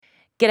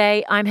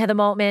G'day, I'm Heather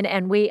Maltman,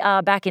 and we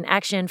are back in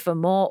action for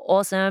more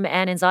awesome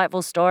and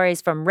insightful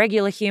stories from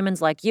regular humans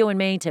like you and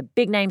me to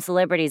big-name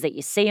celebrities that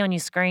you see on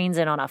your screens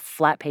and on a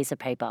flat piece of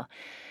paper.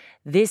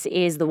 This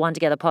is the One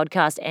Together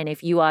podcast, and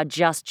if you are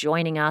just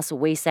joining us,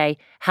 we say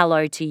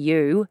hello to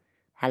you.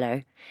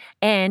 Hello.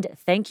 And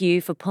thank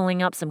you for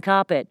pulling up some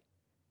carpet.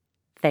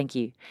 Thank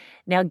you.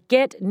 Now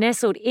get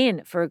nestled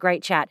in for a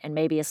great chat and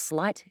maybe a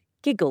slight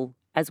giggle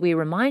as we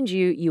remind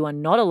you you are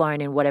not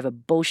alone in whatever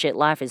bullshit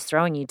life is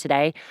throwing you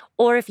today.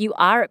 Or if you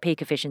are at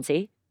peak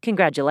efficiency,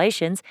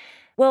 congratulations.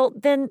 Well,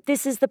 then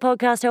this is the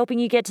podcast helping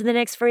you get to the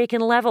next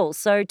freaking level.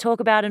 So talk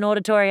about an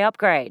auditory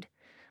upgrade.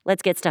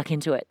 Let's get stuck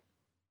into it.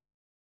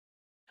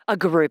 A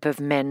group of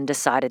men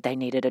decided they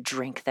needed a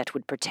drink that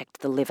would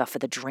protect the liver for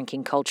the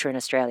drinking culture in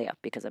Australia.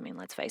 Because,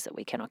 let's face it,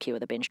 we cannot cure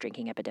the binge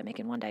drinking epidemic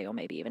in one day or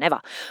maybe even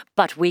ever.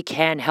 But we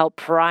can help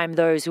prime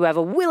those who have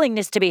a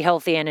willingness to be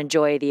healthy and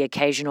enjoy the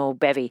occasional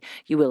bevy.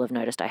 You will have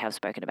noticed I have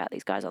spoken about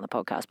these guys on the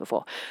podcast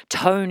before.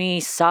 Tony,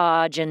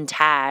 Sarge and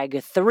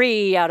Tag,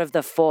 3 out of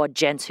the 4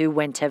 gents who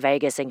went to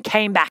Vegas and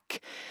came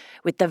back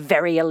with the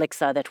very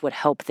elixir that would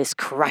help this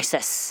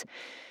crisis.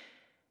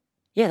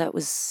 Yeah, that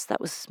was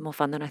more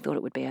fun than I thought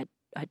it would be.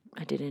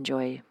 I did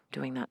enjoy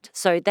doing that.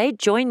 So they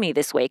joined me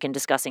this week in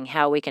discussing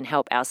how we can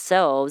help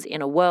ourselves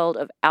in a world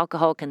of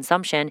alcohol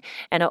consumption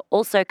and are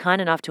also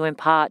kind enough to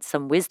impart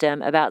some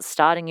wisdom about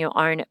starting your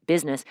own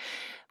business.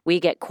 We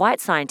get quite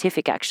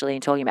scientific actually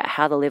in talking about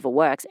how the liver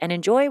works and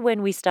enjoy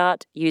when we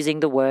start using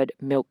the word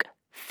milk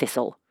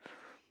thistle.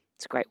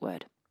 It's a great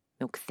word.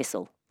 Milk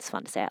thistle. It's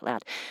fun to say out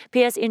loud.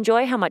 P.S.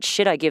 Enjoy how much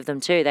shit I give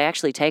them too. They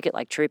actually take it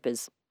like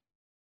troopers.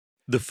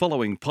 The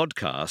following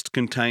podcast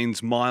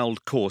contains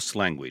mild, coarse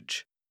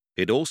language.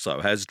 It also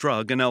has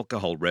drug and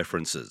alcohol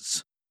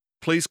references.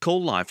 Please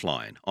call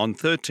Lifeline on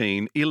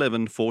 13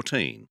 11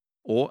 14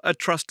 or a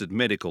trusted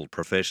medical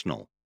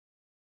professional.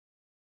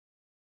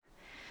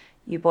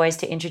 You boys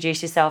to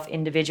introduce yourself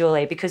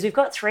individually because we've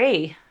got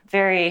 3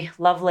 very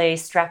lovely,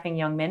 strapping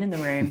young men in the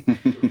room.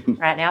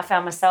 Right now, I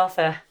found myself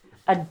a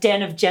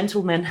den of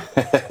gentlemen.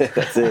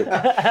 That's it.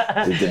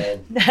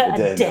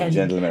 A den of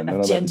gentlemen.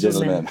 Of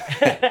gentlemen.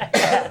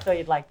 I thought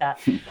you'd like that.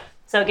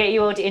 So I'll get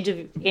you all to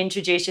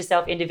introduce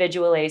yourself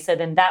individually, so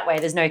then that way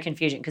there's no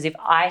confusion. Because if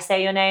I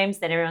say your names,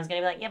 then everyone's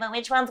going to be like, yeah, but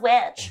which one's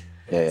which?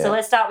 Yeah. So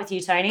let's start with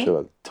you, Tony.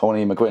 Cool.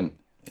 Tony McQuinn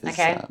is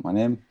my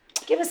name.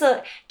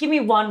 Give me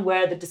one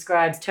word that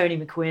describes Tony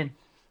McQuinn.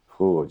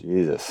 Oh,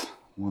 Jesus.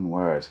 One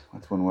word.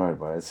 What's one word,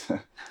 boys?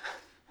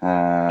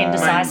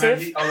 Indecisive.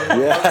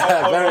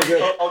 Very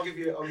good. I'll give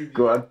you.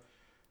 Go on.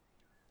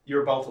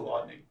 You're a bolt of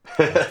lightning.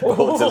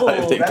 Bolt of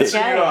lightning. That's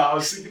what you are. I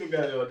was thinking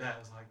about it the other day. I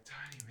was like,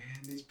 Tony,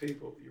 man, these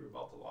people, you're a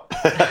bolt of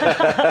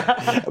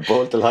lightning. A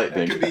bolt of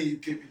lightning.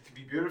 It could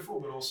be beautiful,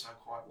 but also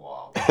quite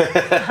wild.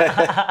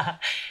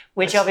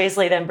 Which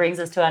obviously then brings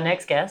us to our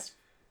next guest.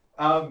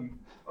 I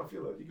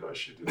feel like you guys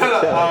should do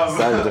that.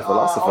 Sounds a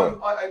philosopher.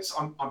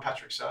 I'm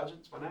Patrick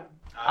Sargent's my name.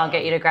 I'll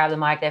get you to grab the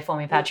mic there for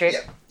me, Patrick.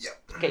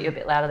 Yep. Get you a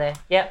bit louder there.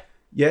 Yep.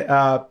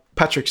 Yeah,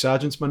 Patrick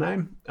Sargent's my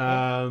name.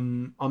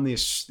 I'm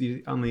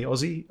the only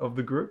Aussie of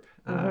the group,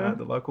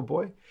 the local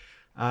boy.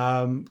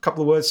 A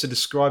couple of words to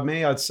describe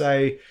me. I'd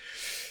say,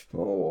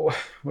 what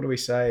do we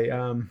say?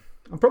 I'm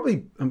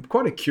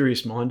quite a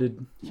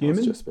curious-minded human. I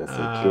was just about to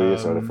say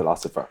curious or a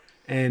philosopher.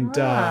 And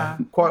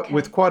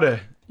quite a,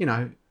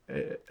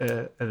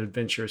 an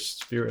adventurous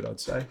spirit,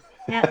 I'd say.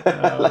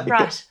 Yeah,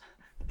 right.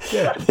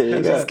 Yeah,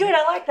 it's good.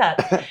 I like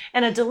that.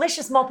 And a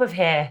delicious mop of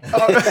hair.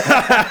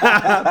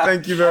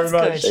 Thank you very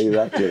much. Good.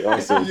 Exactly.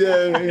 Awesome.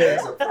 Yeah.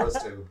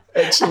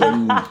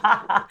 Excellent.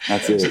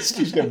 That's it. It's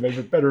just getting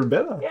better and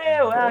better.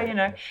 Yeah,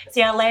 well,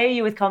 See, I layer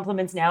you with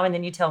compliments now, and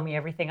then you tell me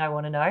everything I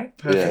want to know.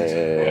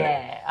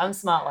 Yeah. I'm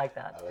smart like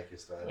that. I like your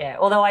style. Yeah,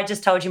 although I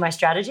just told you my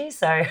strategy,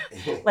 so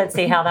let's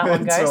see how that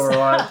one goes. It's all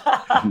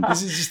right.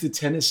 This is just a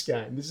tennis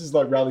game. This is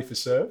like rally for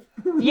serve.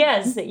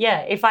 Yes, yeah.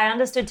 If I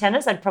understood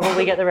tennis, I'd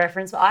probably get the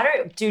reference. But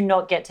I do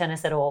not get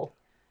tennis at all.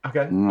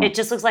 Okay. It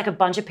just looks like a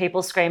bunch of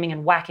people screaming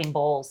and whacking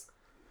balls.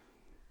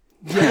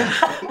 In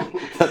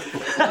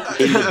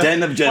the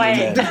den of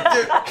gentlemen.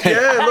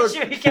 I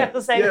should be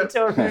careful saying it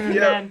to a room of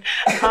men.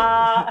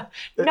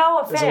 No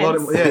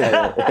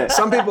offense.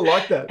 Some people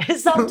like that.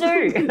 Some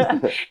do.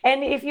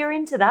 And if you're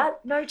into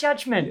that, no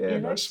judgment. Yeah,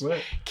 no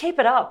sweat. Keep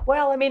it up.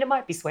 Well, it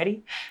might be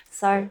sweaty.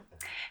 So,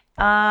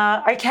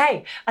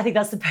 okay. I think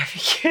that's the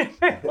perfect cue to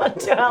move on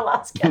to our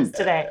last guest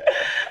today.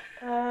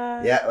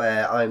 I'm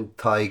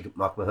Tig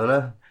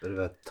McMahon, bit of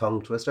a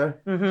tongue twister.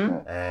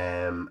 Mm-hmm.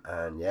 And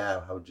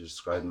how would you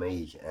describe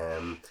me?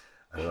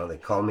 I don't know, they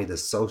call me the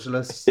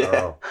socialist.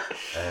 So,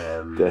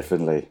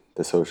 Definitely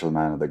the social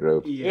man of the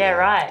group. Yeah,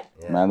 right.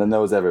 Yeah. Man that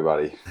knows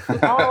everybody.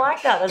 I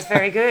like that. That's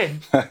very good.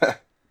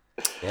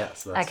 Yeah,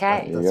 so that's,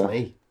 Okay. that's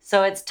me.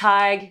 So it's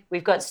Tig,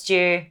 we've got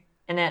Stu,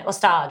 and then, or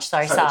Sarge,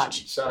 sorry,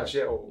 Sarge. Sarge,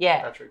 yeah. Or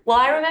Yeah. Patrick. Well,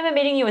 I remember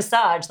meeting you with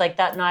Sarge, like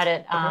that night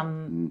at,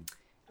 In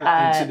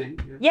Sydney.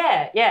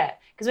 yeah.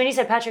 Because when you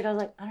said Patrick, I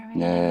was like, I don't really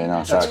know. No,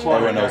 That's Sarge. fine.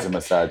 Everyone knows him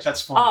as Sarge.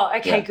 That's fine. Oh,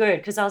 okay, Yeah. good.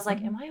 Because I was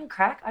like, am I on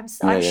crack? I'm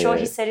Yeah, sure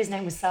yeah. he said his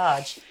name was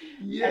Sarge.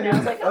 Yeah, And I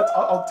was like,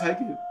 I'll take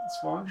it. It's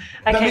fine.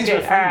 That Okay, means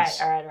good. we're All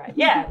right, friends.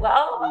 Yeah,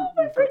 well,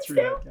 we're We've got friends through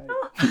still.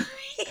 that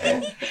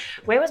gate.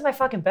 Where was my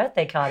fucking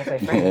birthday card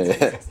if we're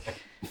friends?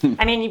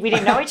 I mean, we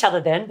didn't know each other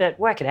then, but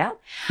work it out.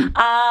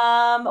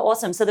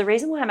 Awesome. So the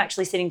reason why I'm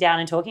actually sitting down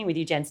and talking with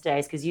you, gents, today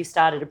is because you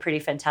started a pretty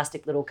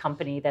fantastic little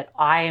company that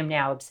I am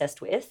now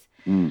obsessed with,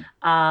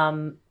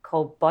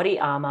 called Body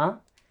Armor.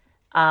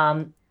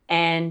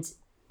 And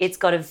it's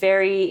got a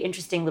very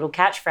interesting little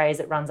catchphrase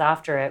that runs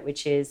after it,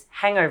 which is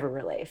hangover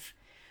relief,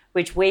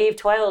 which we've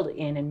toiled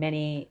in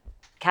many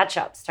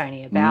catch-ups,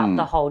 Tony, about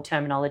the whole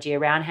terminology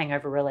around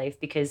hangover relief,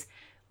 because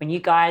when you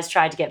guys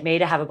tried to get me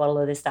to have a bottle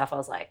of this stuff, I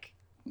was like,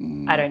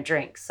 I don't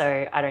drink,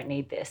 so I don't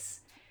need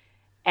this.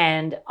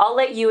 And I'll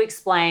let you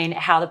explain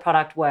how the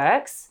product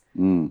works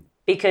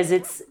because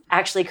it's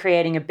actually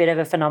creating a bit of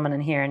a phenomenon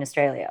here in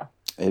Australia.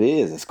 It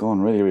is. It's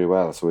going really, really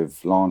well. So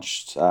we've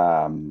launched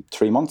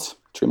 3 months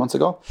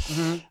ago.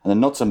 And the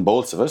nuts and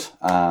bolts of it,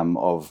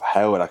 of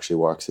how it actually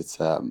works,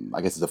 it's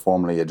I guess it's a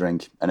formula you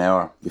drink an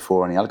hour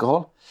before any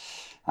alcohol.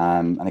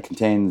 And it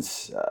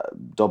contains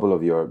double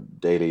of your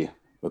daily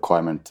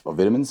requirement of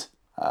vitamins,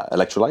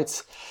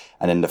 electrolytes,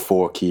 and then the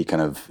 4 key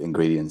kind of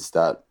ingredients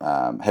that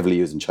heavily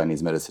used in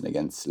Chinese medicine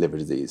against liver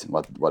disease. And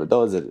what it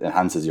does, it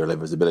enhances your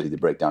liver's ability to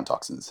break down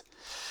toxins.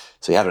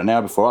 So you have it an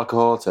hour before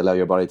alcohol to allow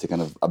your body to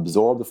kind of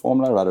absorb the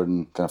formula rather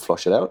than kind of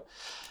flush it out.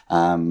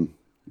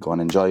 Go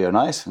and enjoy your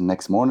night, and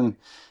next morning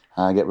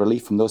get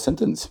relief from those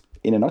symptoms,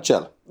 in a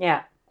nutshell.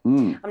 Yeah.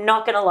 I'm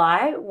not going to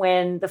lie,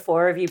 when the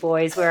 4 of you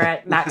boys were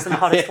at Maxim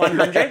Hottest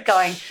 100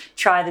 going,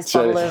 try this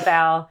bottle of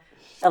our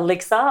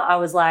elixir, I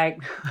was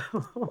like,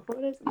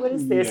 what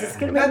is this? Yeah. It's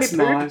going to make me That's poop.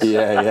 nice.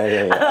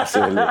 Yeah,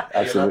 absolutely. You're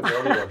not the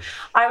only one.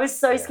 I was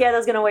so scared I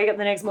was going to wake up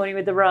the next morning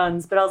with the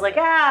runs, but I was like,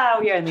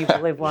 we only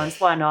live once.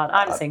 Why not?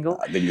 I'm single.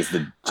 I think it's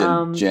the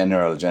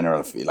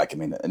general feel. Like, I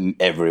mean, and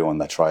everyone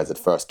that tries it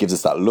first gives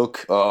us that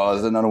look. Oh,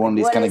 there's another one of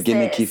these What kind of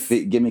is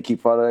this? gimmicky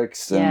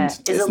products, and Yeah. Is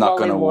it's it not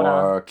going to lolly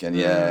water? work. And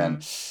and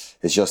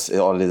it's just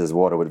all it is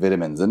water with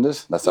vitamins, isn't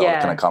it? That's all the Yeah.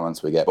 kind of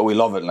comments we get. But we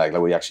love it. Like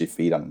we actually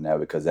feed on it now,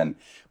 because then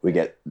we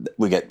get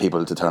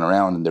people to turn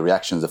around, and the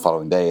reactions the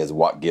following day is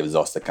what gives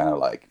us the kind of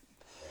like,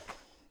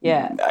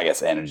 I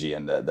guess, energy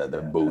and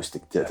the boost.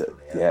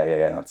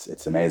 No,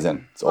 it's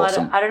amazing. It's Well,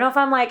 awesome. I don't know if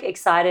I'm like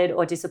excited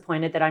or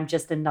disappointed that I'm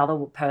just another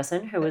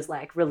person who was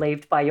like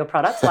relieved by your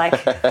products. Like,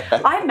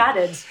 I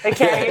mattered,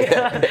 okay?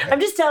 I'm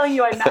just telling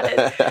you I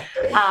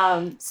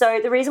mattered. So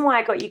the reason why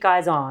I got you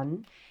guys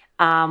on,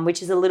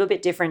 which is a little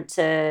bit different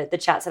to the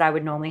chats that I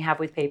would normally have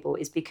with people,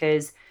 is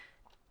because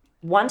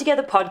One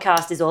Together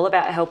podcast is all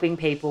about helping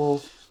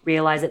people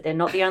realize that they're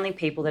not the only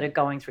people that are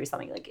going through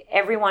something. Like,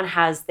 everyone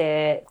has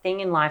their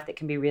thing in life that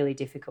can be really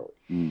difficult.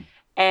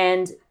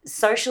 And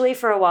socially,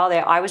 for a while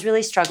there, I was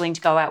really struggling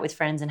to go out with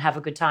friends and have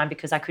a good time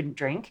because I couldn't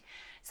drink.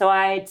 So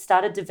I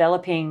started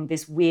developing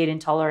this weird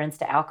intolerance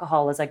to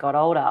alcohol as I got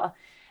older,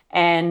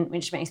 and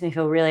which makes me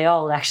feel really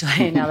old,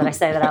 actually, now that I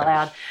say that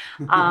out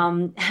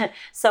loud.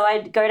 So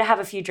I'd go to have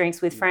a few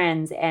drinks with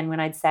friends, and when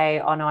I'd say,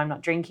 oh, no, I'm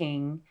not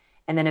drinking,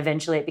 and then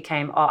eventually it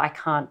became, oh, I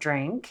can't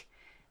drink,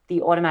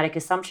 the automatic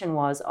assumption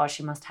was, oh,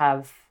 she must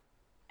have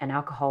an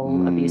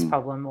alcohol abuse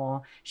problem,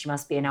 or she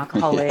must be an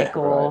alcoholic,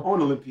 or... Or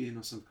an Olympian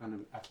or some kind of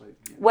athlete.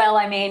 Yeah. Well,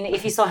 I mean,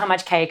 if you saw how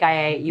much cake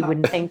I ate, you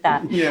wouldn't think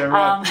that. Yeah,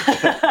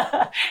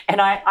 right.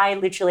 And I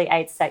literally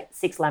ate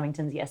 6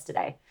 Lamingtons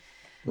yesterday.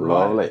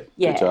 Lovely.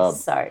 Yeah, Good job.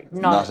 so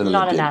not an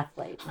Olympian.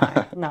 athlete.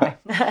 No.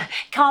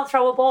 Can't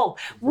throw a ball.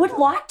 Would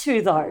like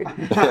to, though,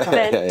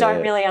 but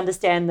don't really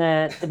understand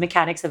the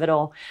mechanics of it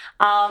all.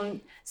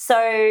 So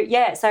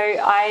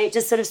I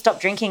just sort of stopped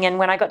drinking, and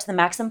when I got to the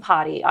Maxim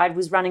party, I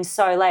was running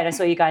so late. I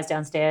saw you guys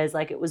downstairs.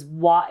 Like, it was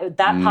wild.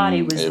 That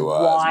party was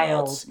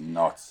wild.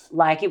 Nuts.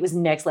 Like, it was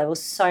next level.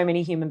 So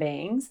many human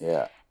beings.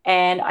 Yeah.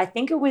 And I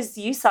think it was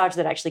you, Sarge,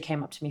 that actually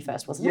came up to me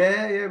first, wasn't it?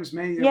 Yeah, it was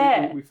me.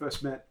 Yeah. We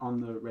first met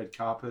on the red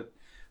carpet.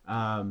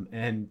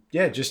 And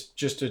yeah,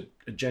 just a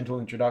gentle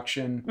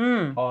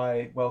introduction.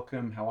 Hi,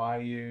 welcome, how are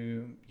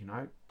you? You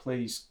know,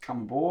 please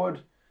come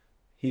aboard.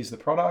 Here's the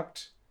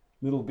product,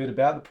 little bit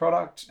about the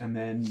product. And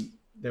then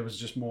there was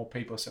just more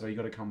people said, oh, you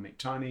got to come meet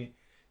Tony.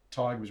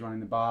 Tig was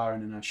running the bar,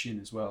 and then Shin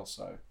as well.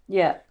 So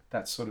Yeah.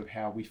 that's sort of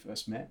how we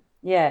first met.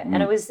 Yeah.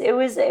 And it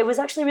was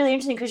actually really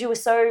interesting because you were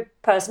so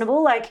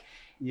personable. Like,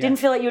 didn't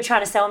feel like you were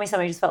trying to sell me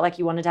something. You just felt like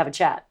you wanted to have a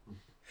chat.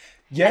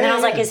 Yeah. And then I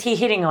was like, is he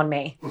hitting on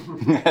me?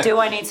 Do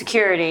I need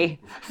security?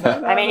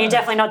 I mean, you're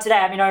definitely not today.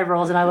 I'm in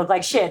overalls and I look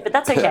like shit, but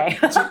that's okay.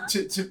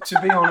 to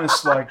be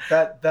honest, like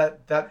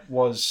that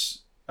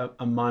was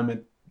a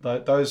moment.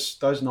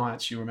 Those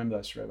nights, you remember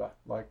those forever.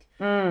 Like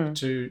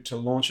to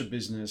launch a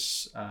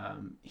business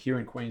here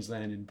in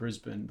Queensland, in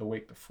Brisbane, the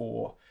week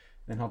before,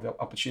 then have the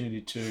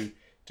opportunity to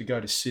go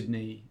to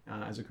Sydney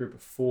as a group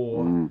of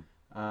 4.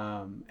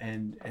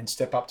 And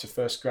step up to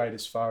first grade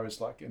as far as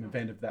like an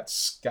event of that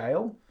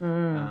scale.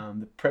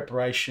 The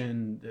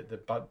preparation, the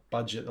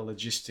budget, the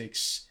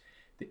logistics,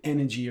 the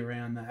energy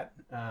around that,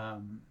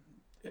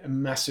 a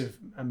massive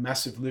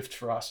lift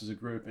for us as a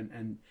group.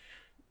 And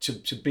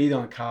to be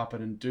on the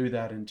carpet and do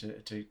that, and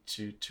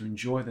to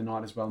enjoy the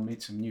night as well,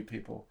 meet some new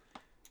people,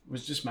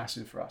 was just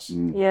massive for us.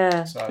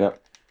 Yeah. So,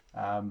 Yep.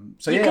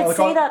 So you yeah, could like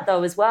see that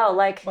though as well.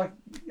 Like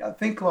I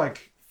think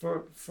like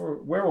for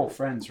we're all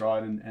friends,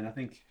 right? And I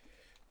think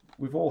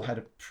we've all had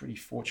a pretty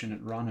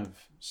fortunate run of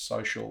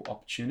social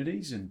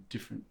opportunities in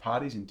different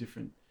parties, in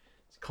different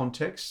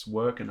contexts,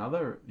 work and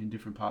other, in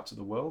different parts of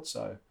the world.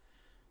 So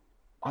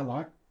I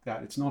like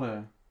that. It's not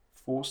a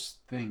forced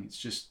thing. It's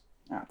just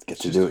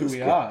to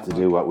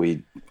do what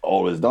we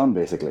always done,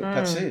 basically.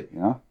 That's it. You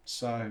know,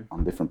 so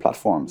on different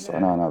platforms. So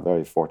no,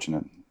 very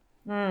fortunate.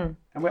 And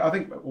I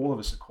think all of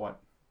us are quite,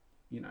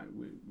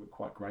 we're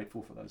quite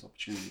grateful for those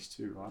opportunities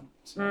too, right?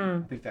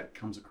 So I think that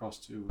comes across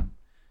too when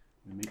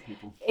we meet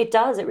people. it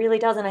does, it really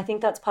does. And I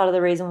think that's part of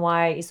the reason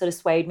why you sort of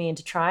swayed me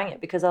into trying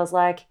it, because I was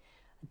like,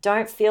 I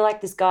don't feel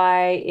like this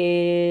guy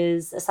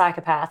is a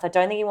psychopath. I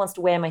don't think he wants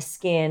to wear my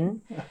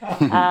skin.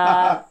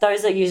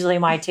 Those are usually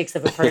my ticks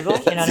of approval.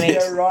 You know what I mean?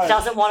 Yeah, right.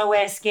 Doesn't want to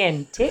wear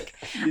skin. Tick.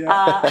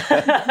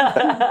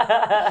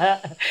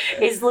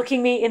 Is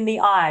looking me in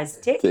the eyes.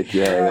 Tick.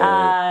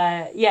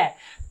 Yeah.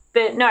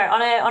 But no,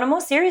 on a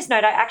more serious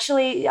note, I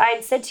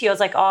had said to you, I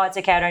was like, oh, it's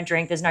okay, I don't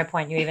drink. There's no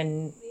point you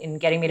even in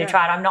getting me to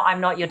try it.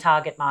 I'm not your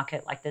target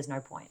market. Like, there's no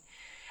point.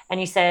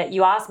 And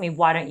you asked me,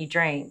 why don't you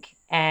drink?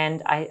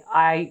 And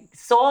I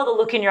saw the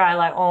look in your eye,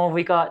 like, oh,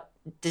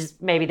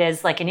 maybe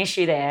there's like an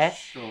issue there.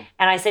 Sure.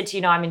 And I said to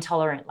you, no, I'm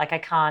intolerant. Like, I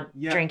can't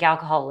drink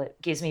alcohol.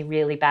 It gives me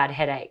really bad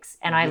headaches.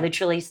 And I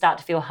literally start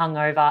to feel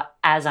hungover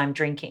as I'm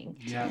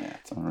drinking. Yeah,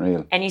 it's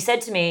unreal. And you said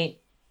to me,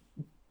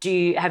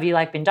 have you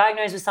like been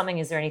diagnosed with something?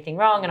 Is there anything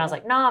wrong? And I was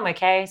like, no, I'm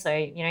okay. So,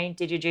 you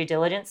did your due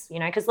diligence,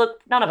 because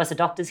look, none of us are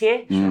doctors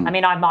here. I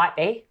mean, I might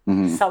be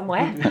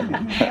somewhere,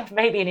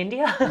 maybe in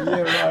India.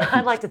 Yeah, right.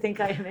 I'd like to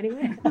think I am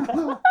anyway.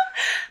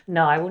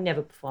 No, I will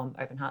never perform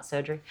open heart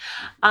surgery.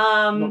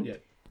 Not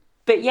yet.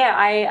 But yeah,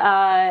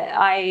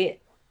 I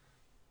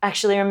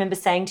actually remember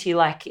saying to you,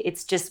 like,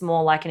 it's just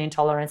more like an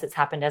intolerance that's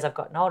happened as I've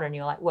gotten older. And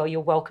you're like, well,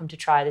 you're welcome to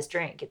try this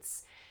drink.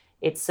 It's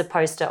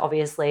supposed to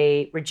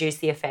obviously reduce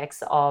the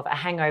effects of a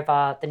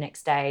hangover the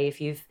next day if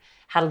you've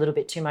had a little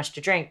bit too much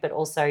to drink. But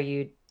also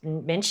you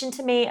mentioned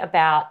to me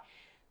about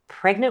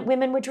pregnant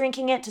women were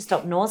drinking it to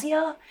stop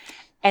nausea.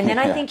 And then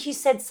I think you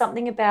said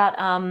something about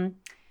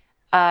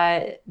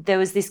there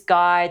was this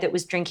guy that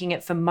was drinking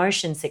it for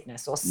motion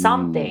sickness or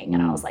something.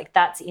 And I was like,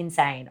 that's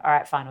insane. All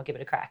right, fine, I'll give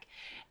it a crack.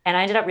 And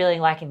I ended up really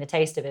liking the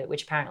taste of it,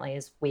 which apparently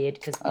is weird.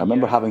 Because I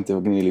remember having to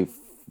really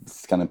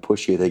kind of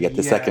push you to get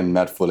the second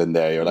mouthful in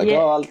there. You're like,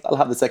 oh, I'll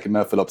have the second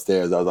mouthful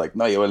upstairs. I was like,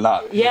 no, you will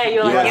not. Yeah,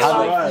 you're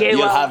like,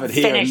 you'll have it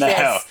here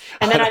now. This.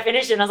 And then I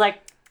finished it and I was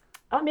like,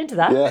 I'm into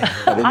that.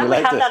 Yeah, and then I'm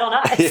going to have that on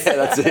ice. Yeah,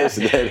 that's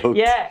it.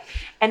 Yeah.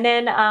 And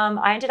then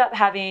I ended up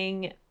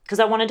having, because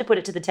I wanted to put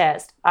it to the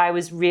test, I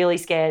was really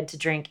scared to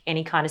drink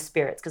any kind of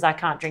spirits because I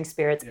can't drink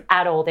spirits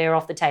at all. They're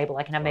off the table.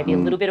 I can have maybe a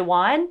little bit of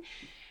wine.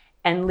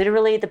 And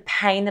literally the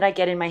pain that I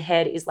get in my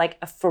head is like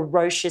a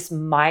ferocious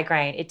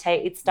migraine.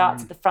 It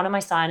starts at the front of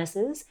my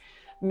sinuses,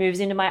 moves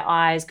into my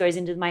eyes, goes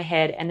into my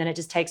head, and then it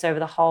just takes over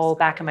the whole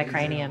back of my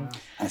cranium.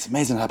 And it's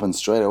amazing it happens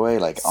straight away,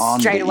 like on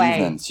the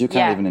evening. So you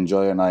can't even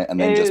enjoy your night and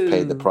then just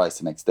pay the price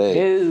the next day.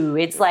 Ooh,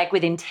 it's like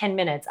within 10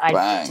 minutes,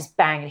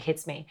 bang, it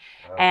hits me.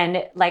 Wow.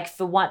 And like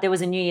there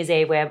was a New Year's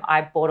Eve where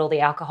I bought all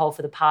the alcohol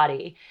for the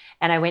party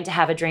and I went to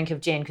have a drink of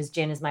gin because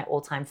gin is my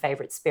all-time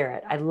favorite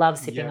spirit. I love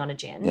sipping on a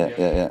gin.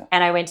 Yeah.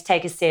 And I went to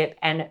take a sip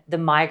and the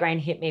migraine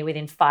hit me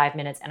within 5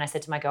 minutes. And I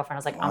said to my girlfriend, I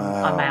was like,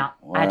 I'm out.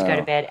 Wow. I had to go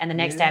to bed. And the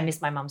next day I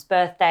missed my mum's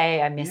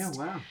birthday.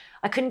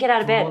 I couldn't get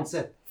out of bed.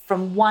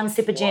 From one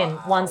sip of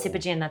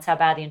gin. That's how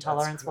bad the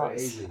intolerance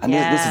was. And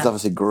this is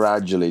obviously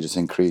gradually just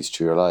increased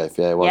through your life.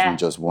 Yeah, it wasn't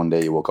just one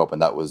day you woke up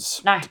and that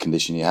was the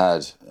condition you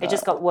had. It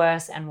just got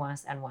worse and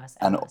worse and worse.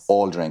 And worse.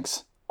 All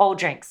drinks. All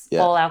drinks,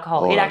 all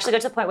alcohol. It actually got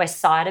to the point where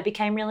cider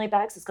became really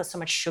bad because it's got so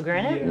much sugar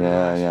in it.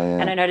 Yeah.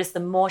 And I noticed the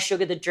more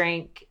sugar the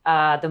drink,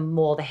 the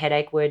more the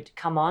headache would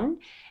come on.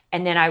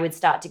 And then I would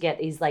start to get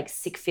these like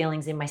sick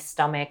feelings in my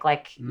stomach,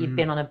 like you'd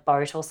been on a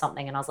boat or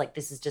something. And I was like,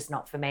 this is just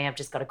not for me. I've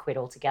just got to quit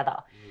altogether.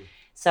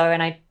 So,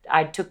 and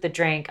I took the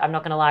drink. I'm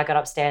not going to lie, I got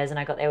upstairs and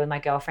I got there with my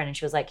girlfriend and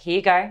she was like, here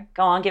you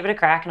go on, give it a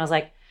crack. And I was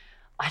like,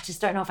 I just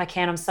don't know if I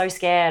can. I'm so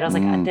scared. I was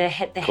like, the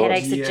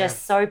headaches are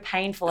just so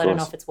painful. I don't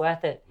know if it's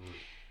worth it.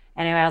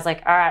 Anyway, I was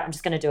like, all right, I'm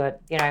just going to do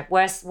it.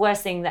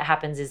 Worst thing that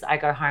happens is I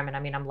go home and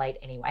I'm late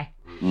anyway.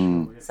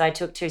 So I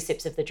took 2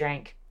 sips of the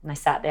drink and I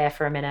sat there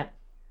for a minute.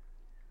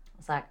 I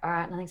was like, all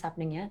right, nothing's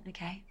happening yet.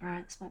 Okay, all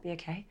right, this might be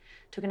okay.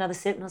 Took another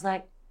sip and I was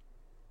like,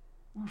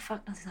 oh,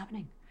 fuck, nothing's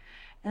happening.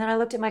 And then I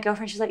looked at my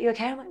girlfriend. She's like, you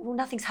okay? I'm like, well,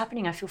 nothing's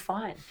happening. I feel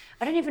fine.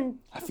 I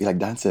feel like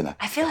dancing.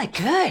 I feel like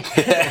good.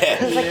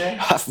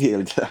 I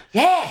feel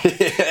yeah.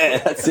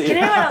 That's it. Can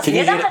anyone else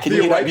hear that? Can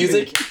you hear that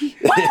music?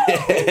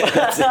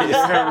 That's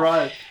it.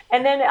 Right.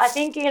 And then I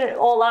think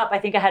all up, I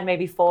think I had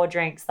maybe 4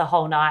 drinks the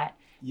whole night.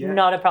 Yeah.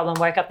 Not a problem.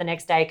 Woke up the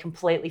next day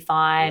completely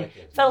fine.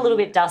 Felt a little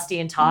bit dusty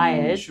and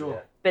tired.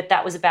 Sure. But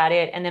that was about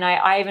it. And then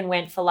I even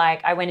went for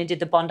I went and did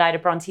the Bondi to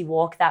Bronte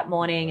walk that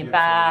morning and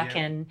back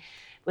and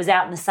was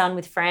out in the sun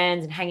with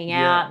friends and hanging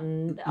out,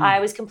 and Mm-hmm. I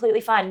was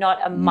completely fine, not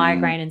a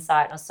migraine in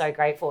sight. I was so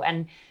grateful.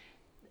 And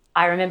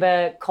I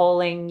remember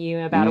calling you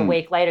about a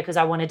week later because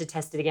I wanted to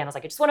test it again. I was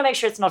like, I just want to make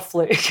sure it's not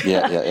fluke.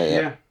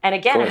 Yeah. And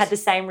again, I course. had the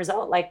same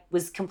result, like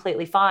was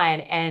completely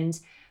fine. And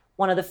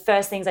one of the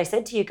first things I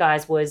said to you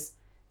guys was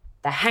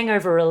the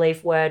hangover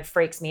relief word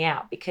freaks me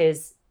out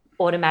because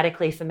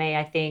automatically for me,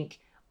 I think,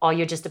 oh,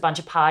 you're just a bunch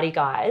of party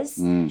guys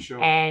Sure.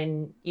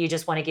 and you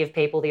just want to give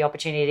people the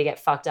opportunity to get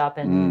fucked up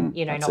and,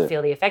 you know, that's not it.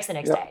 feel the effects the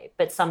next day.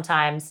 But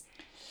sometimes,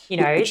 you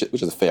know, which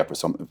is a fair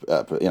assumption,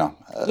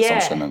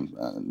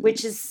 and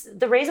which is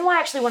the reason why I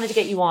actually wanted to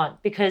get you on,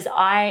 because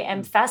I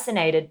am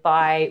fascinated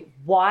by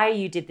why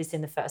you did this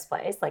in the first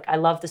place. Like, I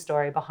love the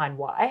story behind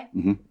why.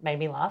 Made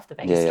me laugh. The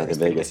Vegas story. the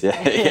Vegas, yeah.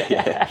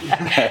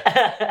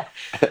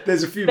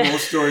 There's a few more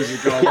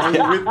stories that go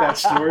along with that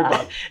story,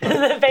 but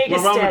The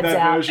Vegas we'll run with stands that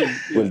out. version.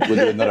 We'll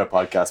do another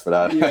podcast for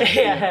that.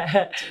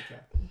 Yeah. It's okay.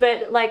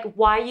 But like,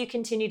 why you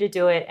continue to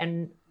do it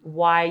and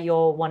why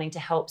you're wanting to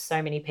help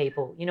so many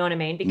people. You know what I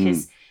mean?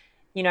 Because,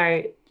 you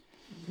know,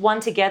 One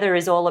Together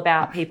is all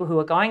about people who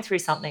are going through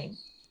something.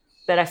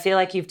 But I feel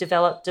like you've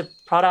developed a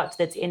product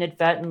that's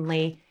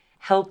inadvertently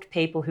helped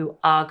people who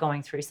are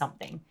going through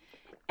something.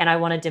 And I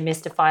want to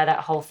demystify that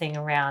whole thing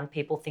around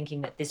people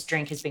thinking that this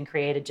drink has been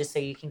created just so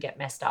you can get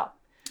messed up.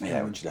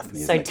 Yeah, which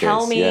definitely So isn't the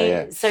tell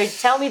case. me, so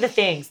tell me the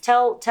things.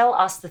 Tell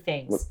us the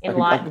things.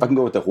 I can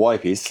go with the why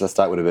piece. Let's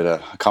start with a bit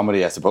of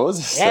comedy, I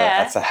suppose. So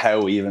Yeah. that's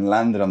how we even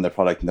landed on the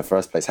product in the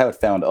first place, how it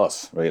found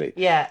us, really.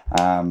 Yeah.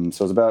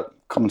 So it's about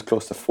coming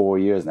close to 4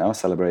 years now,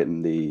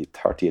 celebrating the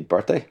 30th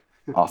birthday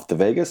off to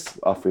Vegas.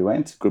 Off we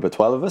went, group of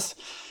 12 of us.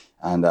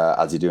 And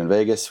as you do in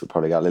Vegas, we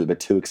probably got a little bit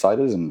too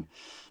excited and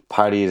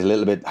partied a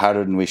little bit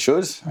harder than we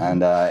should,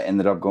 and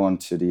ended up going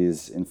to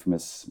these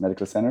infamous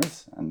medical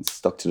centres and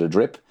stuck to the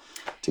drip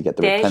to get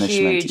the They're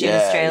replenishment. huge in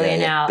Australia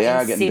now. They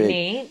are In getting big.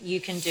 Sydney,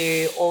 you can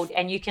do all,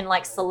 and you can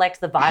like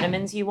select the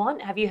vitamins you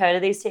want. Have you heard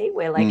of these, T?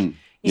 Where like you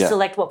yeah.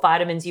 select what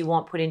vitamins you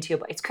want put into your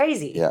body. It's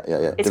crazy. Yeah.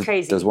 It's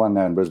crazy. There's one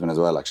now in Brisbane as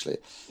well, actually.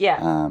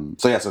 Yeah.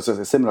 So it's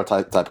a similar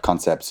type of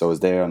concept. So I was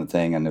there on the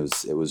thing, and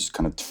it was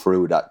kind of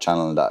through that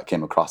channel that I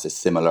came across a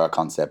similar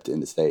concept in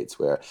the States,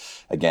 where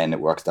again it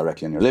works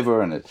directly on your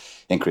liver and it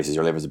increases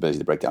your liver's ability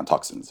to break down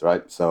toxins.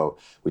 Right. So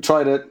we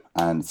tried it,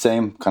 and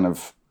same kind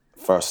of.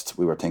 First,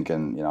 we were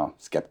thinking,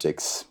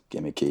 skeptics,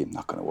 gimmicky,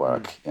 not going to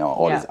work.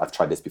 All Yeah. these, I've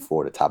tried this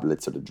before, the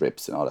tablets or the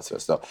drips and all that sort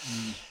of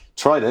stuff.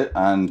 Tried it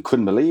and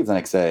couldn't believe the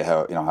next day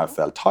how I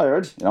felt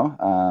tired.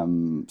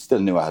 Still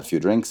knew I had a few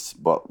drinks,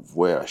 but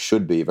where I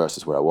should be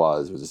versus where I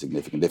was a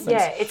significant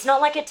difference. Yeah. It's not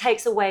like it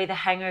takes away the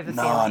hangover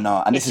feeling.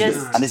 No, and It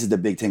this is the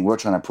big thing we're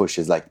trying to push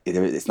is like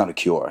it's not a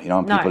cure. And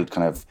No. people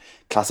kind of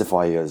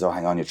classify you as, oh,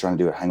 hang on, you're trying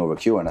to do a hangover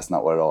cure, and that's not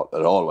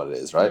at all what it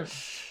is, right?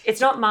 It's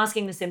not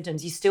masking the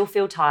symptoms. You still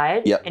feel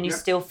tired Yep. and you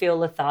still feel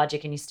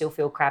lethargic and you still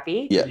feel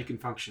crappy. Yeah. You can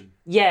function.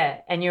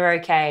 Yeah, and you're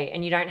okay,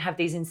 and you don't have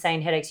these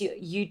insane headaches.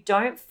 You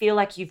don't feel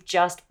like you've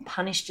just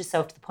punished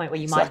yourself to the point where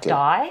you might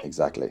die.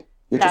 Exactly.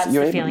 You're That's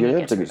the able, feeling you're you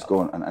able get to rid just of.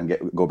 go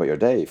and go about your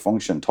day,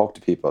 function, talk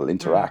to people,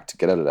 interact,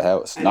 get out of the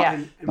house, not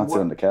Yeah. sit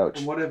on the couch.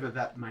 And whatever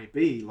that may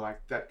be,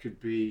 like that could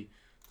be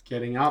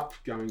getting up,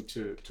 going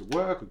to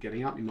work, or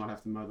getting up, you might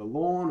have to mow the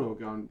lawn or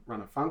go and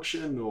run a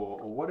function or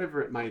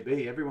whatever it may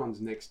be.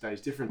 Everyone's next day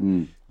is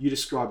different. You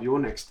describe your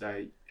next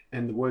day,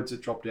 and the words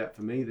that dropped out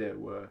for me there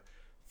were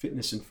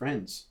fitness and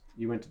friends.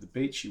 You went to the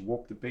beach, you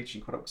walked the beach,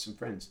 you caught up with some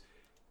friends.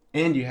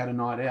 And you had a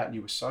night out and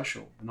you were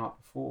social the night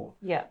before.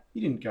 Yeah.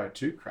 You didn't go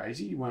too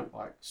crazy. You weren't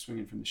like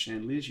swinging from the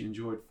chandeliers. You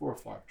enjoyed 4 or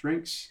 5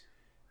 drinks.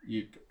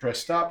 You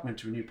dressed up, went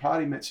to a new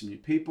party, met some new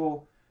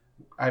people,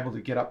 able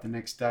to get up the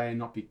next day and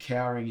not be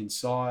cowering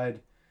inside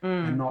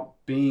and not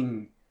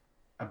being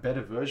a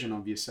better version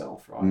of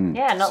yourself, right?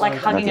 Yeah, not So like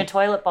hugging a that's-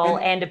 toilet bowl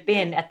and a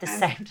bin at the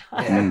same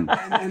time.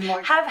 and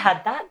like Have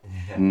had that.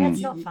 That's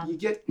not you fun.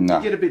 get No.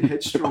 you get a bit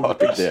headstrong with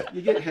Been these. there.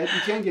 You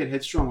can get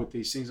headstrong with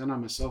these things. I know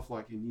myself,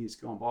 like in years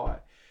gone by,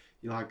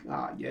 you're like,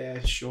 yeah,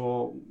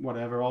 sure,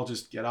 whatever. I'll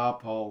just get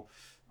up. I'll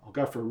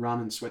go for a run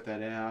and sweat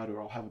that out,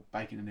 or I'll have a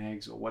bacon and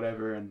eggs or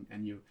whatever, and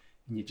you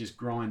just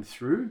grind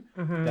through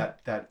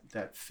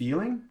that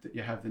feeling that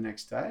you have the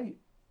next day,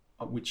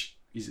 which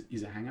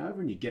is a hangover,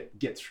 and you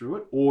get through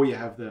it, or you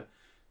have the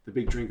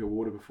big drink of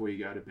water before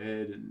you go to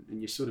bed, and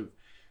you sort of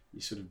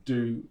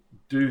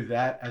do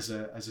that as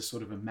a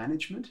sort of a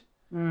management,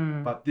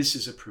 but this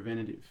is a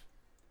preventative.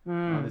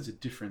 There's a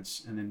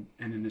difference, and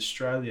in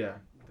Australia,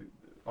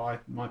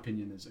 my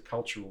opinion, there's a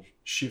cultural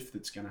shift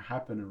that's going to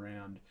happen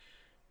around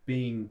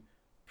being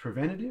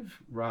preventative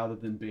rather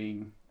than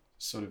being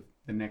sort of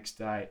the next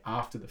day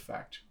after the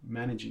fact,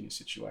 managing a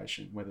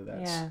situation, whether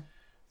that's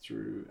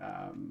through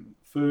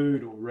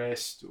food or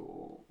rest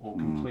or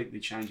completely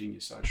changing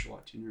your social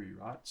itinerary,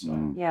 right?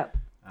 So Yep.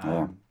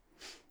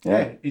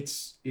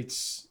 it's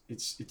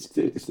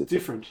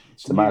different.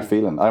 It's a mad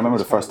feeling. I remember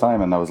the first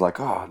time, and I was like,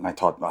 oh, and I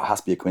thought, well, it has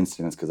to be a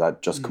coincidence because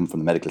I'd just come from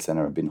the medical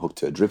center and been hooked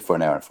to a drip for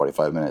an hour and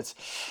 45 minutes.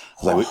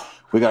 I was like,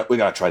 we got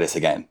to try this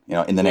again,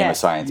 in the name of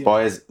science.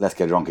 Boys, let's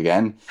get drunk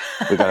again.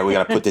 We got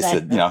to put this,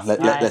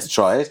 let's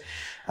try it.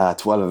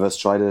 12 of us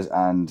tried it,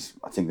 and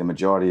I think the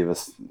majority of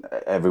us,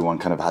 everyone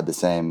kind of had the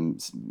same,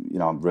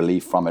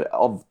 relief from it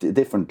of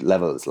different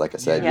levels. Like I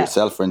said,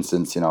 yourself, for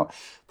instance,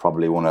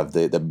 probably one of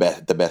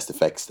the best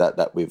effects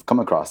that we've come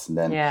across. And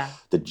then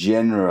the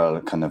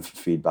general kind of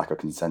feedback or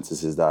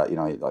consensus is that,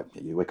 like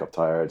you wake up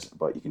tired,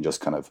 but you can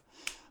just kind of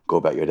go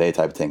about your day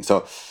type of thing.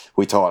 So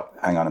we thought,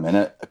 hang on a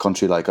minute, a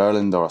country like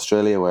Ireland or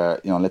Australia where,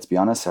 let's be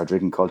honest, our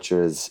drinking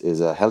culture is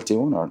a healthy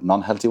one, or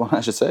non-healthy one, I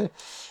should say.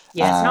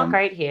 Yeah, it's not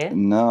great here.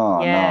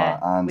 No.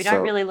 And we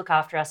don't really look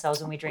after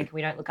ourselves when we drink.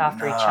 We don't look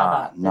after each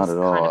other. Not at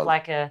all. Kind of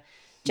like a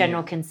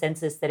general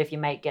consensus that if your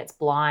mate gets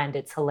blind,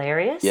 it's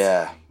hilarious.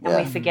 Yeah.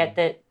 And we forget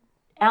that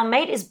our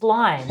mate is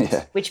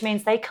blind, which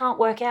means they can't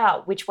work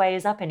out which way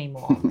is up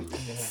anymore.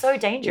 It's so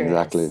dangerous.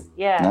 Exactly.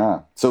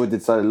 Yeah. So we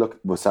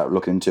started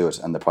looking into it,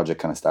 and the project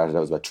kind of started.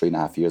 That was about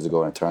 3.5 years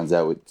ago, and it turns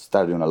out we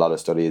started doing a lot of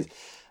studies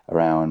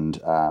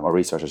around, or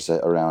researchers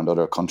around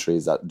other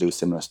countries that do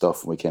similar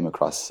stuff. And we came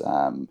across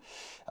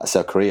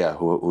South Korea,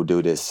 who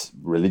do this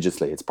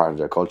religiously. It's part of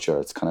their culture.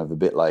 It's kind of a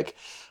bit like,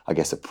 I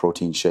guess, a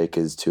protein shake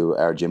is to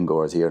our gym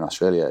goers here in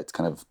Australia. It's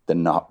kind of the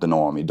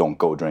norm. You don't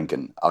go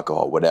drinking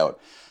alcohol without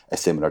a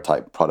similar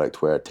type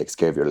product where it takes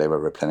care of your liver,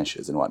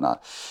 replenishes and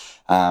whatnot.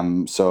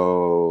 The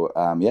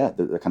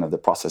kind of the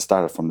process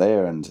started from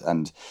there,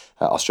 and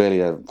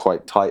Australia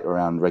quite tight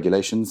around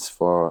regulations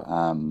for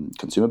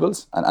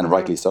consumables, and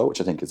rightly so,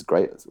 which I think is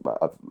great.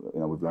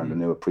 We've learned a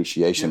new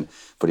appreciation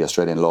for the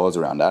Australian laws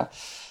around that.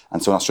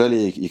 And so in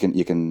Australia, you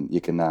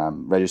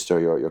can register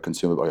your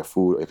consumable or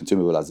your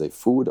consumable as a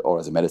food or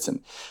as a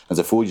medicine. As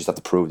a food, you just have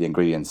to prove the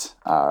ingredients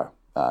are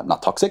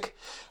not toxic,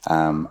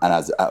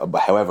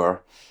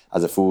 however,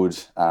 as a food,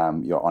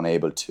 you're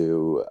unable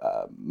to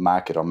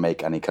market or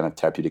make any kind of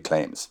therapeutic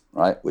claims,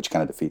 right? Which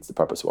kind of defeats the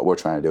purpose of what we're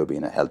trying to do,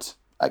 being a health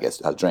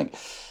drink.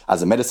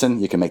 As a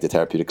medicine, you can make the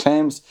therapeutic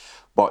claims,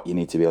 but you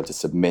need to be able to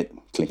submit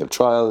clinical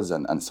trials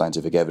and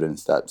scientific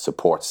evidence that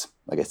supports,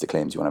 I guess, the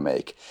claims you want to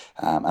make.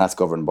 And that's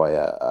governed by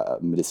a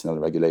medicinal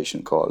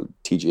regulation called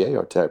TGA,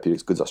 or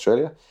Therapeutics Goods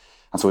Australia.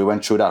 And so we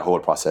went through that whole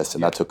process,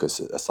 and that took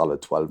us a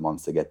solid 12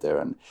 months to get there.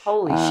 And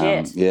holy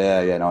shit!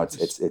 No,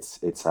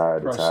 it's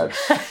hard.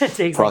 Process.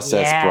 It's hard.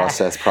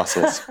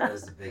 Process. That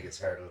was the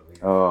biggest hurdle.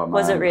 Oh man!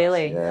 Was it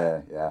really?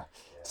 Yeah.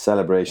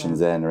 Celebrations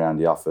then around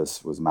the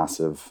office was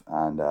massive,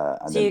 and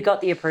so you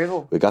got the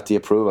approval. We got the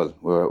approval.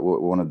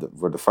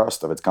 We're the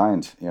first of its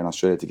kind here in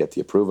Australia to get the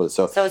approval.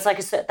 So it's like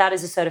that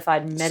is a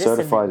certified medicine.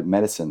 Certified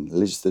medicine,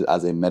 listed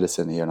as a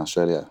medicine here in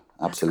Australia.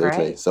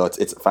 Absolutely. So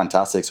it's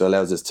fantastic. So it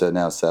allows us to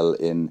now sell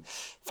in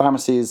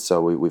pharmacies.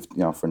 So we've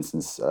for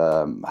instance,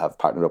 have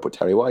partnered up with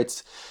Terry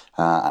White's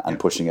and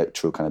pushing it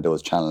through kind of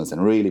those channels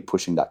and really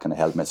pushing that kind of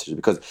health message.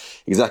 Because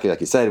exactly like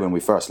you said, when we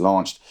first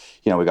launched,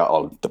 we got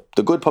all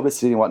the good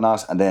publicity and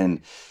whatnot, and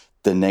then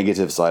the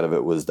negative side of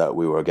it was that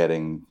we were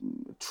getting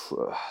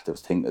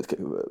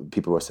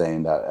people were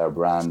saying that our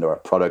brand or our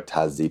product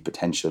has the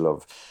potential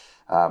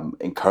of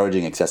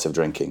encouraging excessive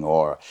drinking,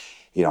 or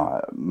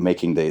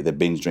making the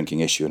binge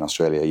drinking issue in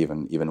Australia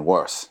even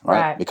worse,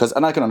 right? Because,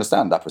 and I can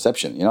understand that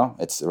perception,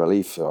 it's a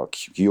relief or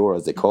cure,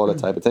 as they call it,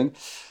 type of thing.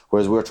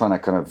 Whereas we're trying to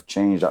kind of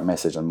change that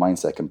message and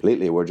mindset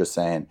completely. We're just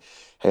saying,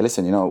 hey,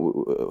 listen,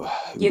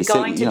 you're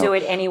going to do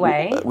it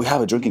anyway. We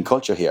have a drinking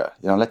culture here.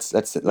 Let's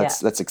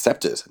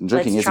accept it. And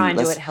drinking let's try and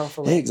do it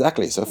healthily.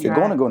 Exactly. So if you're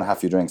going to go and have a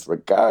few drinks,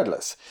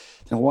 regardless,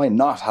 then why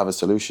not have a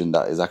solution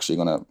that is actually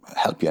going to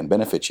help you and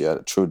benefit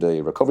you through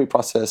the recovery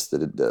process,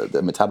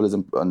 the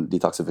metabolism and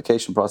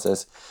detoxification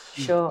process,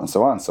 and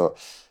so on. So,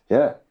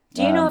 yeah.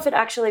 Do you know if it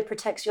actually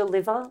protects your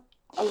liver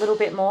a little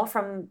bit more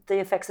from the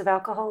effects of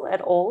alcohol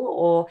at all,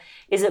 or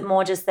is it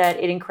more just that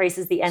it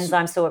increases the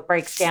enzyme so it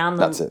breaks down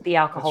the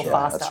alcohol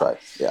faster? That's right.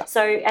 Yeah.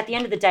 So at the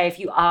end of the day, if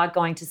you are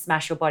going to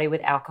smash your body with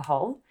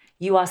alcohol,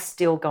 you are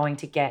still going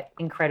to get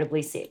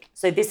incredibly sick.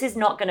 So this is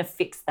not going to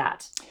fix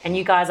that. And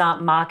you guys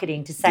aren't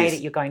marketing to say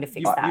that you're going to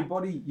fix that.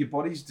 Your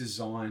body's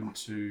designed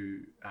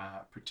to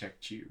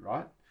protect you,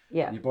 right?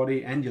 Yeah. And your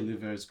body and your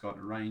liver has got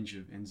a range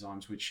of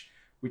enzymes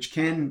which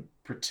can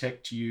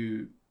protect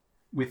you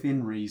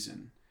within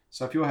reason.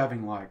 So if you're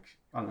having for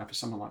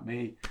someone like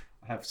me,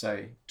 I have,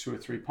 say, 2 or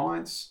 3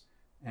 pints,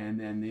 and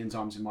then the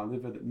enzymes in my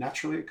liver that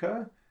naturally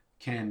occur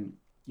can,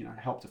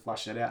 help to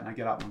flush that out, and I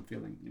get up and I'm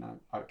feeling,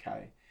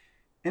 okay.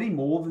 Any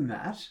more than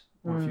that,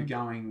 or if you're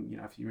going,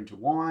 if you're into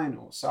wine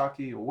or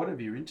sake or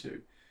whatever you're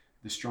into,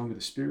 the stronger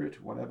the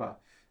spirit, whatever,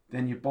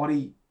 then your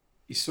body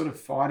is sort of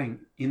fighting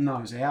in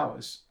those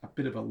hours a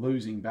bit of a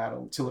losing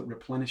battle till it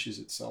replenishes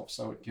itself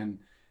so it can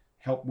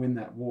help win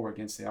that war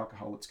against the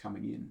alcohol that's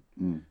coming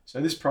in.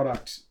 So this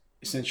product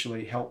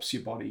essentially helps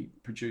your body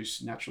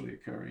produce naturally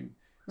occurring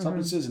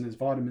substances, and there's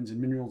vitamins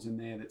and minerals in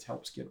there that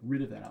helps get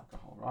rid of that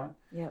alcohol, right?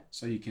 Yeah.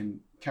 So you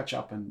can catch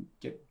up and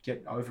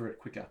get over it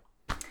quicker.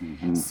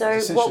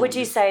 So what would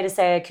you say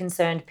to a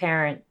concerned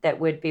parent that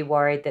would be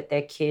worried that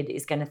their kid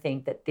is going to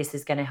think that this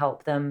is going to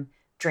help them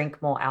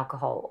drink more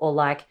alcohol, or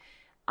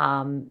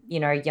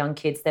young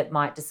kids that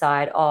might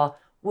decide, oh,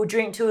 we'll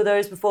drink 2 of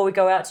those before we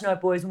go out tonight,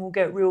 boys, and we'll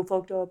get real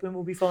fucked up and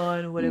we'll be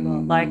fine or whatever.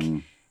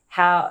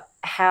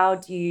 how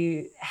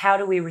do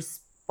we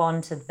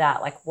respond to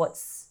that? Like,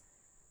 what's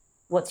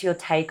your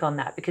take on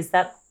that? Because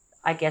that,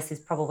 I guess, is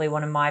probably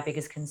one of my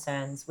biggest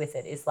concerns with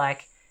it is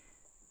like,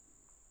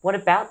 what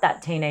about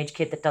that teenage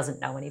kid that doesn't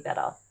know any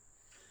better?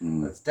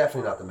 It's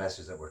definitely not the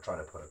message that we're trying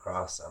to put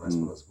across, and I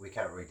suppose we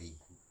can't really,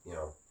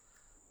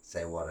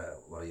 say what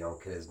a young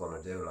kid is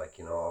going to do. Like,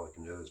 all we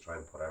can do is try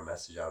and put our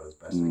message out as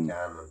best we can,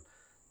 and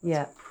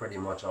that's pretty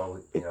much all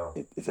we,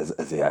 It's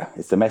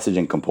the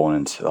messaging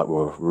component that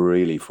we're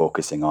really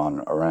focusing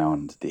on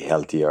around the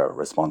healthier,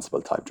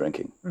 responsible type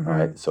drinking,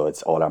 right? So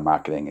it's all our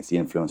marketing, it's the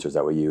influencers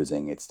that we're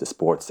using, it's the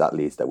sports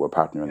athletes that we're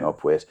partnering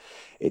up with,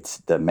 it's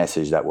the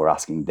message that we're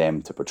asking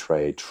them to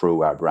portray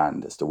through our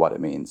brand as to what it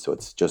means. So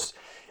it's just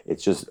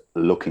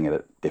looking at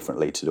it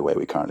differently to the way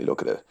we currently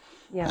look at it.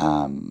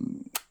 Yeah.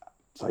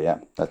 So yeah,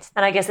 that's.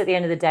 And I guess at the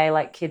end of the day,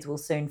 like, kids will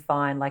soon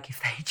find, like,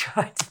 if they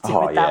try to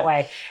do it that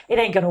way, it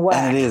ain't going to work.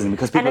 And it isn't,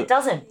 because people. And it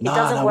doesn't. It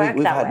doesn't work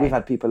that way. We've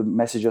had people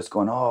message us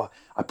going, "Oh,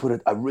 I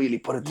really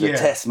put it to the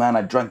test, man.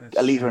 I drank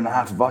 1.5 liters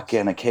of vodka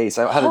in a case.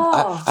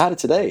 I had it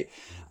today,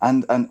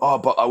 and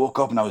but I woke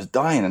up and I was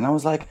dying, and I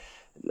was like,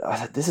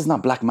 this is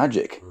not black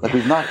magic. Like,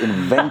 we've not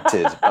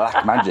invented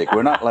black magic.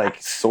 We're not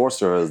like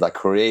sorcerers that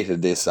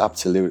created this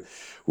absolute.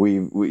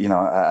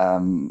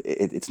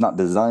 It's not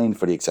designed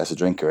for the excessive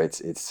drinker.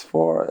 It's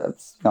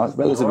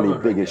relatively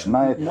biggish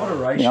night.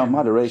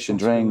 Moderation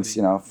drinks.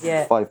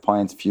 5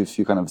 pints,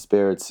 few kind of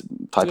spirits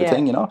type of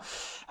thing.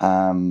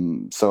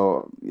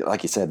 So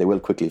like you said, they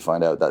will quickly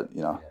find out that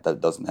that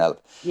doesn't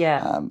help.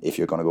 Yeah. If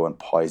you're going to go and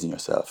poison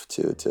yourself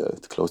to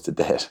close to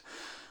death.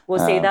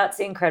 Well, see, that's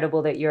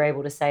incredible that you're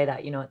able to say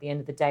that. At the end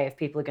of the day, if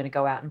people are going to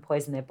go out and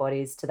poison their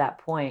bodies to that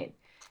point,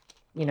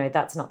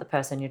 that's not the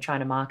person you're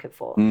trying to market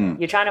for.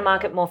 You're trying to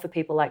market more for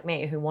people like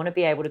me who want to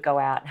be able to go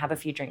out and have a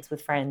few drinks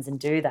with friends and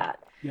do that.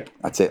 Yeah,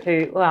 that's it.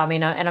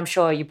 And I'm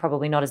sure you're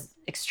probably not as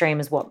extreme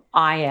as what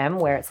I am,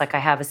 where it's like I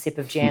have a sip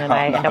of gin and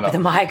I end up with a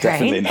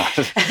migraine.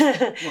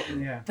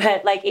 Definitely not.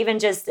 But like, even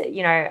just,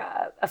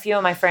 a few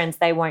of my friends,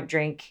 they won't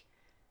drink,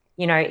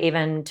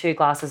 even 2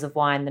 glasses of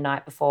wine the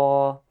night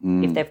before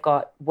if they've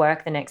got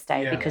work the next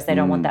day because they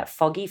don't want that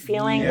foggy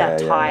feeling, that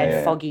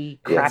tired, foggy,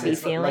 crappy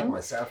feeling. Like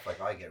myself, like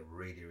I get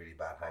really, really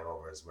bad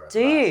hangovers. Do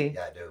you?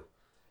 Yeah, I do.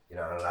 In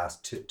the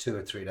last two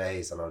or 3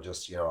 days, and I'll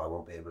just, I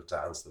won't be able to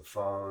answer the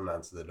phone,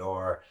 answer the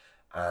door.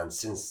 And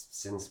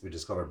since we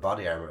discovered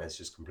Body Armor, it's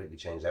just completely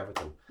changed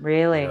everything.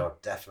 Really?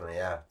 Definitely,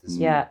 yeah.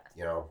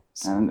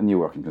 And you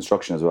work in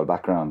construction as well,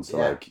 background.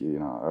 So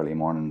early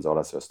mornings, all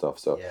that sort of stuff.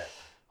 So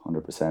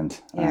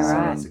 100%. Yeah,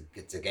 right.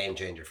 It's a game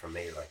changer for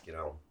me,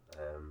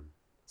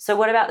 So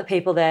what about the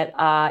people that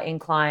are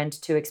inclined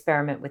to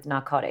experiment with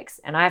narcotics?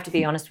 And I have to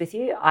be honest with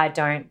you, I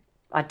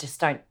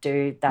just don't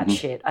do that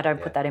shit. I don't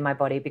put that in my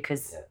body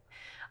because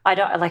I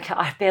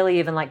barely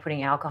even like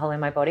putting alcohol in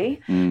my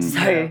body.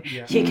 So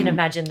you can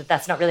imagine that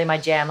that's not really my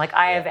jam. Like,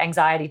 I have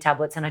anxiety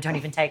tablets and I don't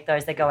even take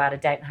those. They go out of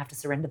date and I have to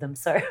surrender them.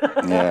 So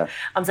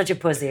I'm such a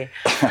pussy.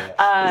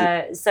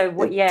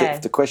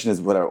 The question is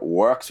whether it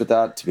works with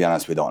that. To be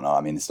honest, we don't know. I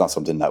mean, it's not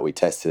something that we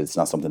tested. It's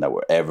not something that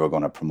we're ever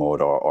going to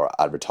promote or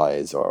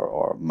advertise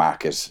or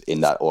market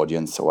in that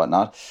audience or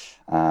whatnot.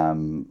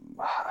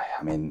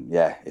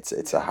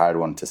 It's a hard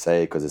one to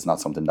say because it's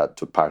not something that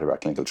took part of our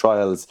clinical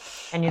trials.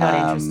 And you're not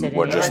interested in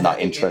We're just not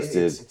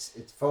interested.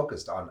 It's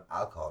focused on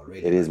alcohol,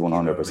 really. It is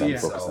 100%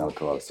 focused on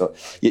alcohol. So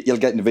you'll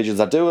get individuals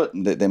that do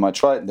it. They might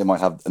try it. They might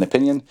have an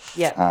opinion.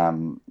 Yeah. I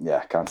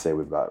can't say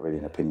we've got really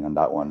an opinion on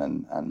that one.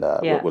 And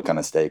we'll kind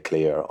of stay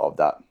clear of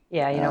that.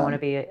 Yeah, you don't want to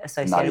be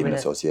associated with it. Not even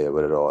associated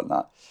with it all.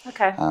 Not.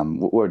 Okay.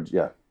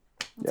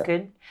 That's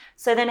good.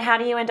 So then, how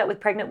do you end up with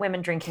pregnant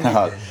women drinking?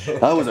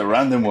 That was a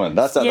random one.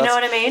 Know what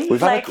I mean? We've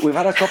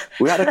had a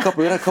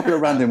couple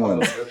of random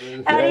ones.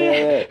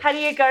 How do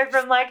you go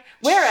from like,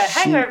 we're a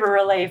hangover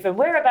relief and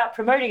we're about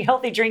promoting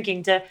healthy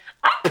drinking to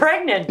I'm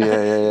pregnant.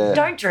 Yeah.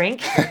 Don't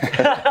drink.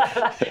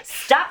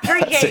 Stop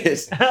drinking.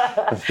 So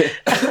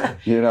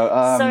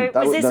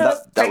was this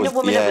a pregnant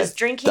woman that was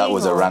drinking? That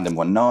was a random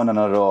one. No, not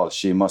at all.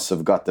 She must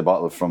have got the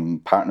bottle from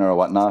partner or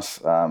whatnot.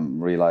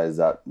 Realized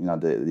that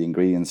the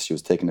ingredients, she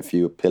was taking a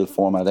few pill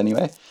format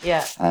anyway.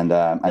 Yeah. And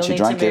she drank it.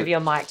 You'll need to move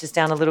your mic just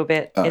down a little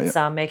bit. It's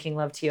making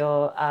love to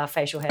your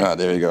facial hair. Oh,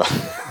 there you go.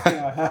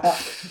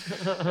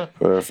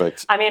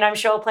 Perfect. I mean, I'm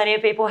sure plenty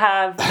of people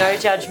have. No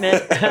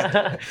judgment.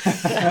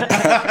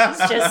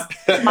 It's just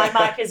my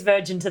mic is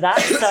virgin to that,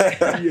 so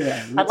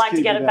I'd like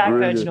to get it back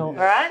virginal. All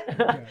right,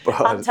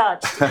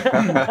 untouched.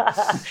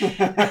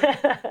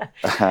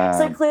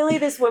 So clearly,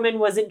 this woman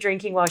wasn't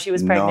drinking while she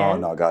was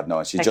pregnant. No, God,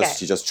 no. She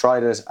just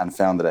tried it and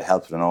found that it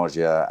helped with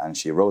nausea, and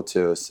she wrote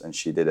to us and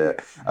she did a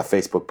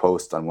Facebook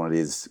post on one of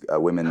these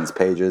women's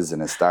pages,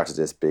 and it started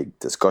this big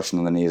discussion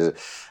underneath it.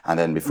 And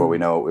then before we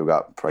know it, we've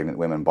got pregnant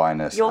women buying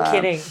it. You're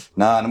kidding.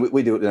 No, and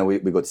we do.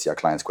 We go to see our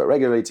clients quite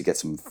regularly to get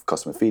some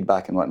customer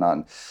feedback and whatnot.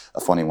 And a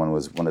funny one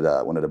was one of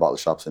the bottle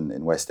shops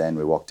in West End.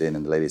 We walked in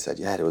and the lady said,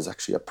 "Yeah, there was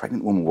actually a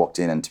pregnant woman walked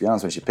in." And to be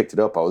honest, when she picked it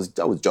up, I was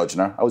judging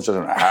her. I was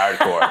judging her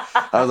hardcore.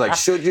 I was like,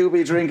 "Should you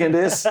be drinking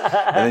this?"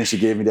 And then she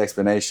gave me the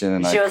explanation,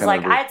 and she was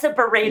like, "It's a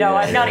burrito.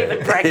 I'm not even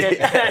pregnant."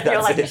 And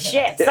you're like,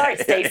 "Shit, sorry,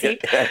 Stacey."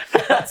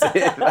 That's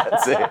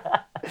it.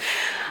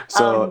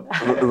 So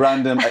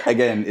random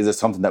again, is it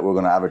something that we're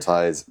going to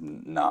advertise?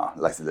 No,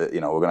 like we're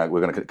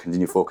going to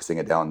continue focusing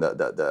it down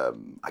the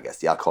I guess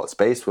the alcohol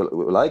space we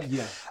like.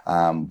 Yeah.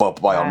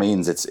 But by all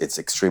means, it's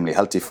extremely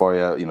healthy for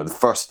you. You know,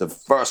 the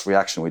first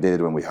reaction we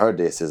did when we heard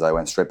this is I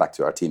went straight back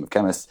to our team of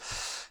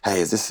chemists. Hey,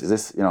 is this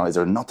is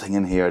there nothing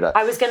in here that...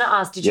 I was going to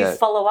ask, did you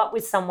follow up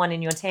with someone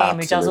in your team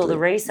who does all the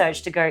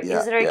research to go, is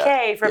it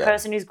okay for a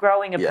person who's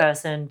growing a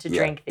person to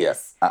drink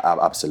this?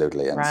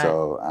 Absolutely. And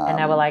so... and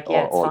they were like,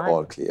 it's fine.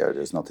 All clear.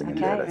 There's nothing in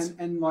there that's...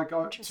 And like,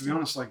 to be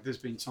honest, like there's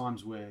been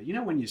times where,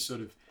 when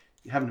you're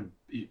having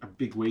a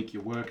big week,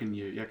 you're working,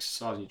 you're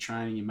exercising, you're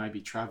training, you may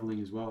be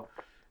traveling as well,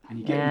 and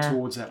you're getting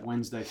towards that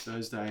Wednesday,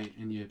 Thursday,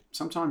 and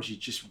sometimes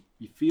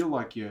you feel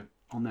like you're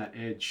on that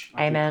edge.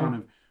 Like Amen. You're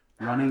kind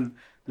of running...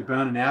 You're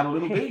burning out a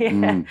little bit,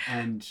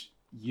 and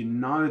you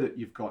know that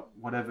you've got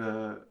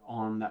whatever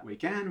on that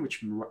weekend,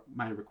 which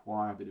may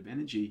require a bit of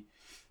energy.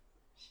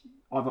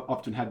 I've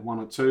often had one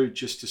or two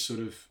just to sort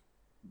of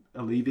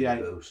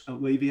alleviate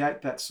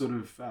that sort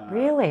of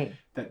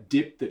that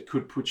dip that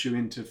could put you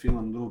into feeling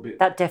a little bit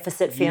that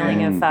deficit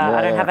feeling of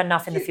I don't have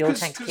enough in the fuel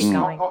tank to keep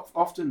going.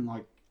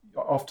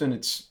 Often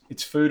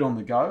it's food on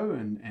the go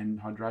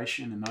and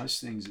hydration and those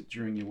things that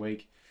during your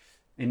week,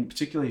 and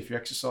particularly if you're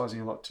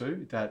exercising a lot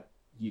too, that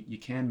you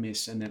can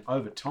miss, and then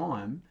over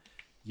time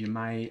you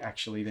may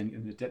actually then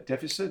in a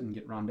deficit and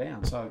get run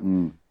down. So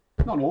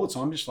not all the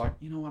time, just like,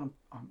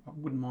 I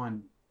wouldn't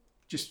mind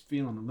just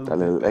feeling a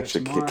little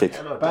extra kick.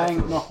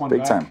 Bang, knock one Big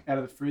back time. out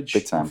of the fridge.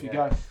 Big time. Off you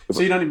go.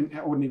 So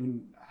I wouldn't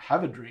even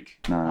have a drink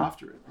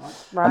after it,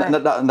 Right. And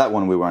that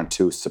one we weren't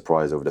too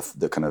surprised over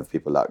the kind of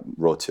people that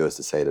wrote to us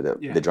to say that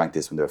they drank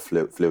this when they were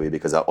fluey,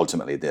 because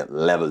ultimately the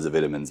levels of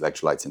vitamins,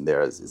 electrolytes in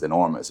there is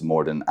enormous,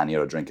 more than any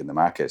other drink in the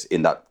market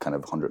in that kind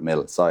of 100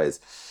 ml size.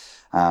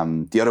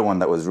 The other one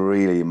that was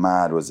really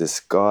mad was this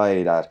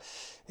guy that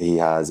he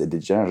has a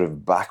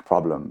degenerative back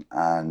problem,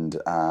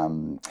 and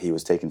he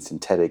was taking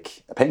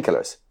synthetic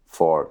painkillers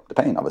for the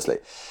pain, obviously,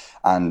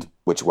 and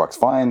which works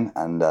fine.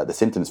 And the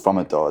symptoms from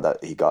it, though,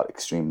 that he got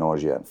extreme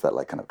nausea and felt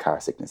like kind of car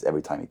sickness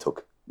every time he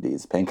took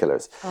these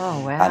painkillers.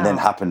 Oh, wow. And then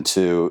happened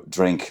to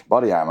drink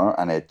Body Armor,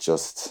 and it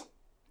just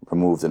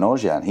removed the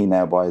nausea. And he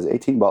now buys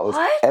 18 bottles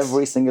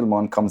every single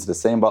month, comes to the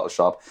same bottle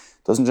shop,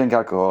 doesn't drink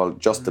alcohol,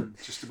 just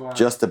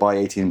to buy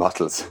 18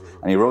 bottles.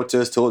 And he wrote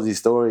to us, told his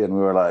story, and we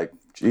were like,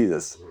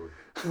 Jesus.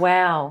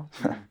 Wow.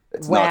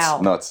 It's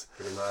nuts.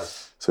 Pretty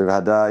nice. So we've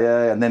had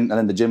and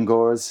then the gym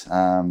goers,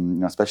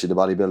 especially the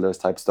bodybuilders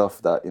type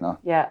stuff that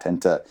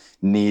tend to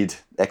need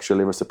extra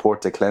liver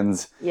support to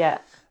cleanse their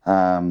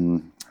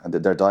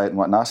diet and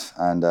whatnot,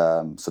 and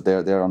so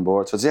they're on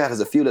board. So there's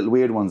a few little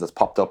weird ones that's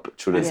popped up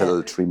through this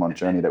little 3-month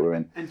journey that we're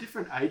in, and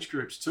different age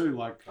groups too.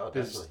 Like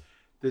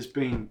there's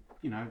been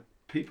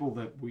people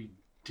that we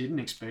didn't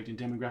expect in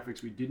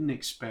demographics we didn't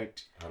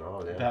expect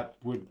that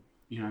would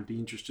be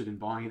interested in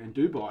buying it and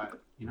do buy it.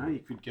 You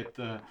could get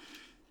the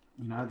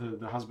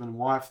husband and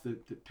wife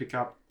that pick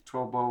up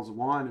 12 bottles of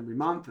wine every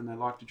month, and they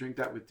like to drink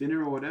that with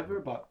dinner or whatever,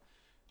 but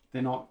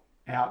they're not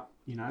out,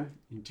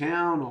 in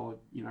town or,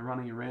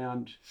 running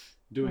around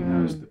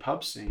doing the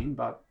pub scene,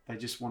 but they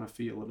just want to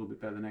feel a little bit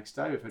better the next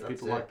day. We've had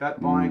people like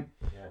that buying.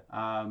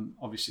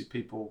 Obviously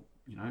people,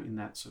 in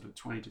that sort of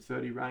 20 to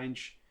 30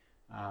 range.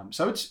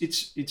 So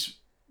it's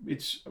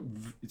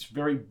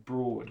very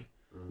broad.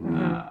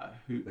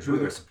 Who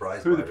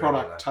the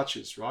product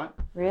touches, right?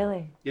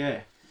 Really?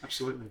 Yeah.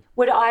 Absolutely.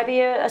 Would I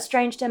be a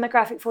strange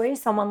demographic for you?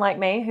 Someone like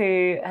me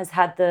who has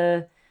had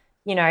the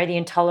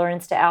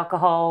intolerance to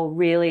alcohol,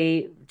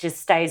 really just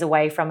stays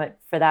away from it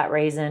for that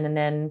reason, and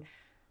then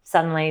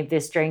suddenly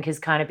this drink has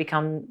kind of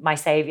become my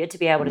savior to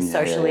be able to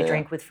socially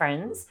drink with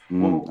friends.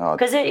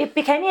 Because I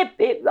became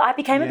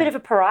a bit of a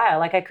pariah.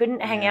 Like I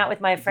couldn't hang out with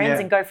my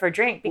friends and go for a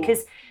drink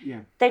because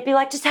they'd be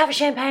like, just have a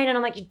champagne. And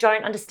I'm like, you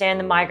don't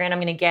understand the migraine I'm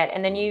going to get.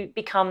 And then you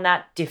become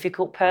that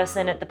difficult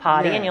person at the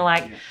party and you're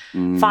like,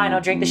 fine, I'll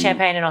drink the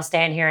champagne and I'll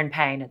stand here in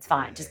pain. It's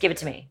fine. Just give it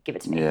to me. Give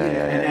it to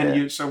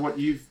me. So what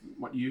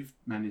you've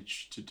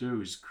managed to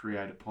do is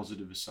create a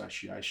positive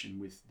association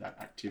with that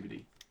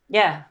activity.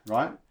 Yeah.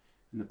 Right?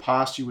 In the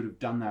past, you would have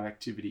done that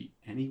activity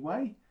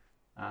anyway.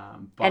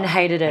 And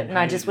hated it. And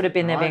I just would have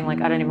been there being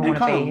like, I don't even want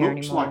to be here anymore. It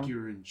looks like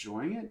you're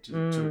enjoying it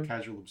to a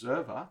casual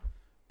observer.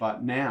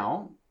 But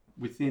now,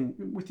 within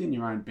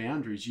your own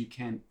boundaries, you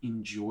can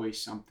enjoy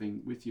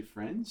something with your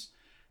friends.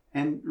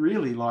 And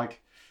really,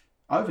 like,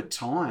 over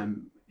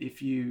time,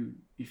 if you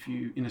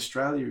in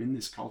Australia, in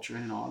this culture,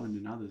 and in Ireland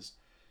and others,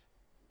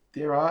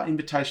 there are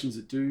invitations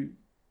that do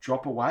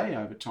drop away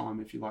over time.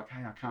 If you're like,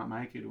 hey, I can't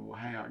make it, or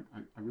hey,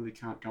 I really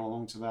can't go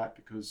along to that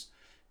because,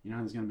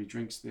 there's going to be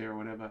drinks there or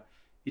whatever.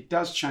 it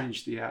does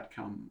change the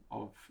outcome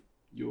of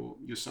your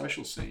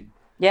social scene.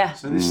 Yeah.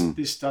 So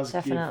this does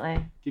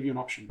Definitely. give you an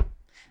option.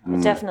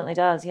 It definitely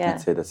does, yeah.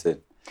 That's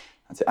it.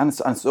 And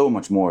it's so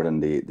much more than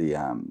the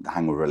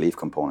hangover relief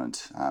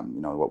component.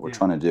 What we're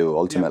trying to do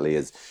ultimately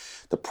is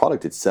the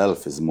product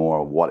itself is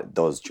more what it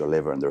does to your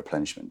liver and the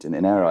replenishment.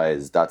 In our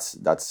eyes,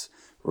 that's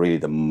really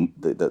the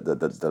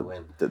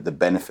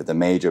benefit, the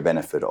major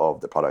benefit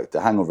of the product.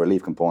 The hangover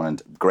relief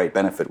component, great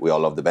benefit. We all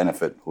love the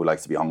benefit. Who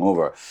likes to be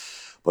hungover?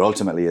 But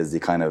ultimately is the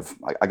kind of,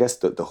 I guess,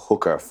 the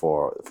hooker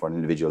for an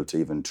individual to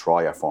even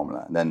try our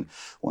formula. And then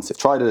once they've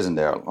tried it and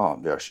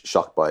they're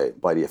shocked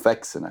by the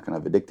effects and are kind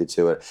of addicted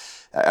to it,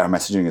 our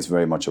messaging is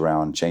very much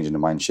around changing the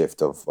mind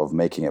shift of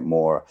making it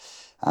more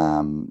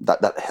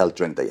that health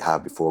drink that you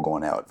have before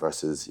going out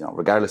versus,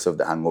 regardless of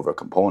the hangover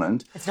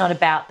component. It's not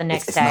about the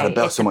next day. It's not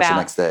about so much the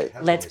next day.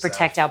 Let's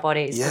protect our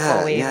bodies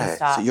before we even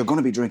start. So you're going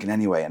to be drinking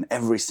anyway, and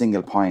every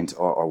single pint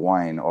or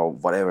wine or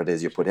whatever it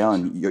is you put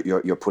down,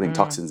 you're putting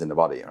toxins in the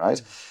body, right?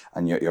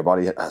 And your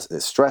body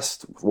is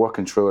stressed,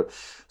 working through it.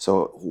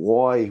 So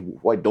why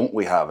don't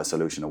we have a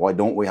solution? Why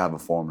don't we have a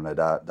formula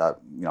that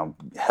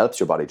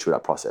helps your body through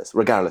that process,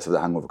 regardless of the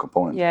hangover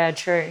component? Yeah,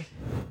 true.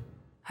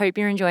 Hope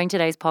you're enjoying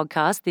today's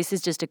podcast. This is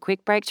just a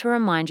quick break to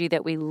remind you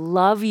that we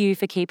love you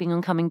for keeping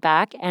on coming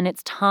back, and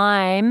it's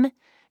time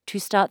to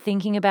start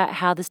thinking about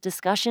how this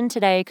discussion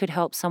today could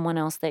help someone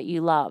else that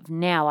you love.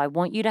 Now, I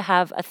want you to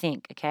have a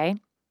think, okay?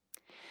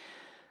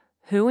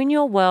 Who in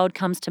your world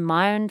comes to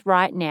mind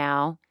right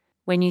now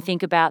when you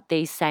think about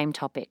these same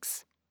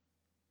topics?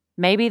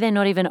 Maybe they're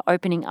not even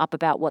opening up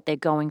about what they're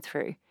going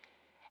through.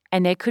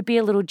 And there could be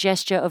a little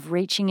gesture of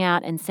reaching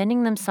out and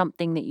sending them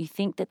something that you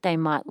think that they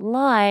might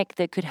like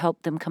that could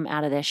help them come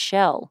out of their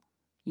shell.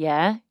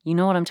 Yeah, you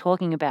know what I'm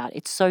talking about.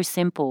 It's so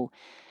simple.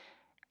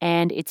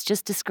 And it's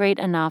just discreet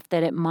enough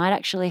that it might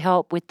actually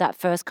help with that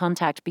first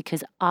contact,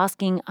 because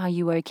asking, are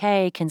you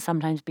okay, can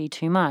sometimes be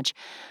too much.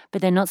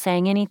 But they're not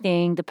saying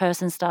anything. The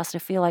person starts to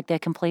feel like they're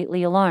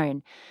completely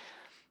alone.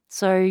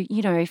 So,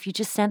 if you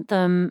just sent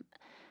them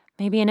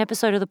maybe an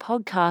episode of the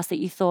podcast that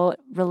you thought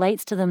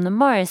relates to them the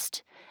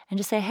most, and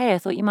just say, hey, I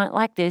thought you might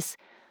like this.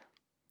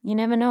 You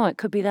never know. It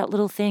could be that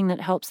little thing that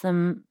helps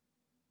them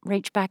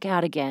reach back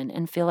out again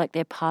and feel like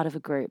they're part of a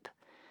group.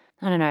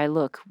 I don't know.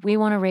 Look, we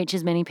want to reach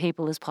as many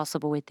people as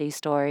possible with these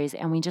stories,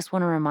 and we just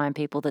want to remind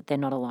people that they're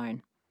not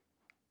alone.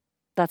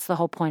 That's the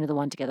whole point of the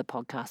One Together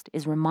podcast,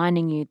 is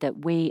reminding you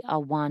that we are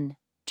one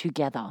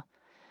together.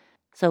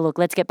 So look,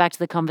 let's get back to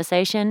the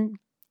conversation.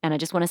 And I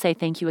just want to say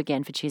thank you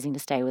again for choosing to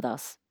stay with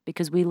us,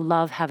 because we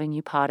love having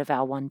you part of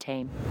our one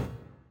team.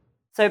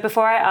 So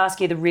before I ask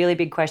you the really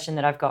big question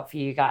that I've got for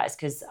you guys,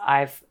 because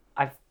I've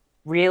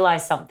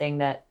realized something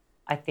that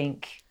I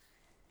think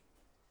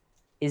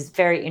is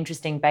very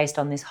interesting based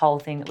on this whole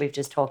thing that we've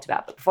just talked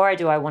about. But before I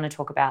do, I want to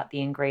talk about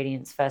the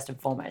ingredients first and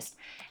foremost.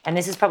 And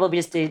this is probably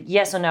just a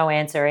yes or no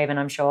answer even,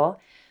 I'm sure.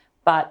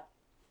 But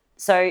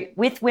so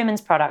with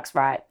women's products,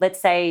 right,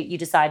 let's say you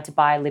decide to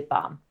buy lip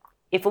balm.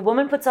 If a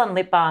woman puts on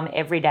lip balm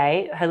every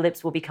day, her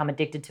lips will become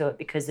addicted to it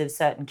because of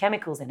certain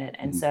chemicals in it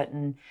and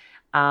certain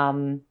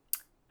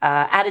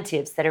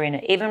additives that are in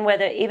it.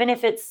 Even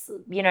if it's,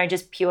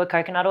 just pure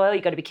coconut oil,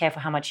 you've got to be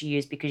careful how much you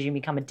use, because you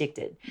become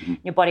addicted.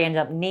 Your body ends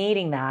up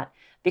needing that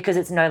because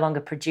it's no longer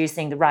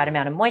producing the right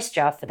amount of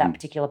moisture for that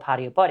particular part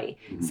of your body.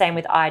 Same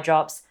with eye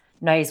drops,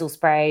 nasal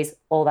sprays,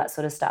 all that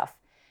sort of stuff.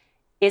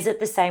 Is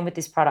it the same with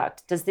this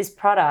product? Does this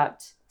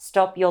product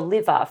stop your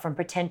liver from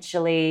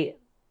potentially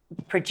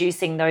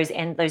producing those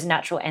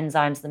natural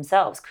enzymes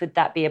themselves? Could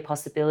that be a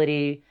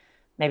possibility?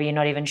 Maybe you're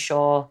not even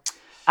sure.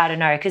 I don't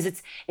know, because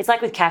it's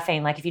like with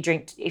caffeine. Like if you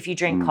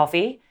drink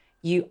coffee,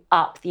 you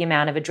up the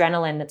amount of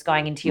adrenaline that's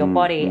going into your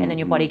body, and then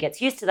your body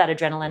gets used to that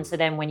adrenaline. So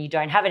then when you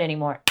don't have it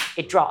anymore,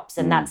 it drops,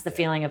 and that's the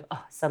feeling of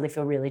suddenly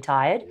feel really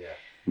tired.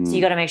 Yeah. So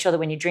you got to make sure that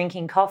when you're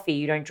drinking coffee,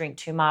 you don't drink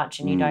too much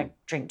and you don't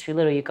drink too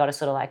little. You've got to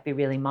sort of like be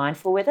really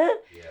mindful with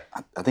it.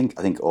 Yeah. I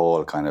think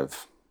all kind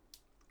of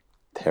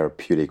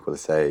therapeutic, we'll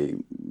say,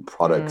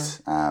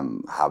 products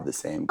have the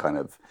same kind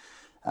of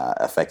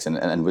effects,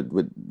 and with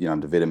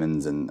the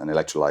vitamins and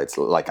electrolytes,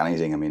 like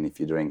anything. I mean, if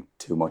you drink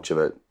too much of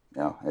it,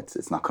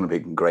 it's not going to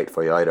be great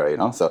for you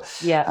either. So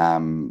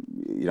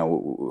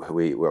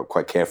we're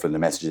quite careful in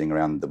the messaging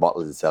around the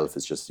bottle itself.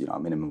 It's just a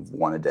minimum of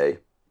one a day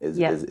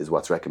is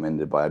what's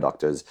recommended by our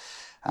doctors.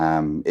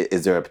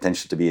 Is there a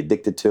potential to be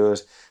addicted to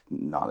it?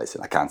 No,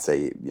 listen, I can't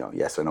say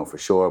yes or no for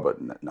sure, but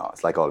no,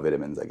 it's like all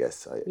vitamins, I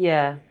guess.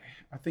 I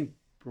think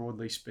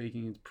broadly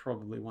speaking, it's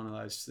probably one of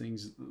those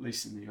things, at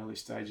least in the early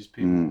stages,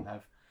 people will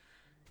have,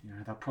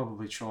 they'll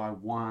probably try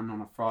one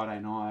on a Friday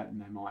night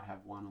and they might have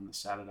one on the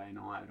Saturday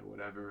night or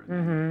whatever. And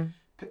then,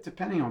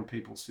 depending on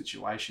people's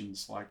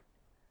situations, like,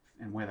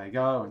 and where they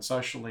go and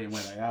socially and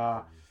where they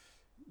are,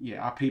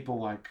 are people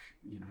like,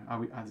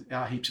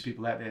 are heaps of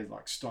people out there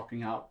like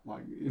stocking up,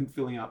 like and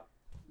filling up?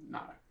 No,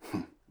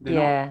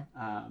 they're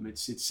not.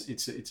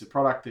 It's a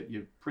product that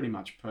you pretty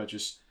much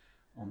purchase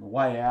on the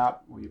way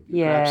out, or you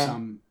grab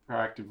some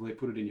proactively,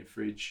 put it in your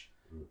fridge.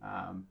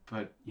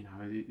 But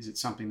is it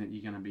something that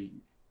you're going to be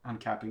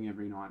uncapping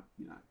every night?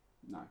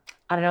 No.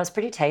 I don't know. It's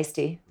pretty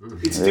tasty.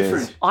 It's It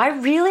different. is. I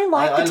really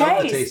like I the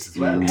love taste. the taste as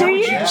well. Do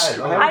you? Yeah,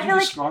 How I would I you feel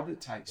like- describe the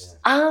taste?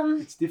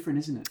 It's different,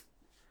 isn't it?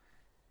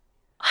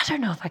 I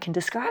don't know if I can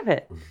describe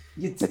it.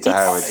 It's It's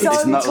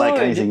not like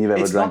good. anything you've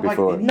ever It's drunk not like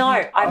before. anything-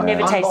 No, I've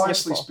never tasted it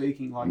Unbiasedly before.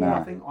 speaking, like No.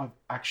 nothing I've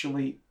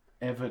actually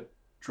ever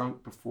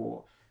drunk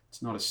before.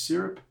 It's not a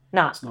syrup.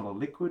 No, It's not a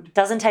liquid.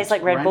 doesn't taste It's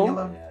like Red Bull.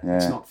 granular, Yeah.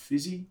 It's not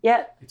fizzy.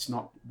 Yeah, It's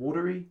not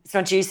watery. it's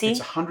not juicy. It's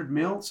 100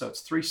 ml, so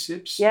it's 3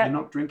 sips. Yeah. You're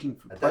not drinking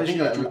for I pleasure. think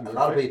You're a drinking for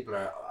lot of effect. people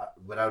are,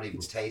 without even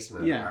tasting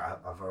it, Yeah.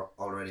 have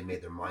already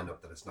made their mind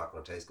up that it's not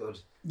going to taste good.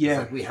 Yeah. It's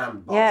like we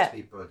handball Yeah.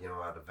 people, at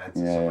events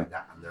and Yeah, stuff yeah. like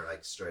that, and they're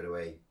like straight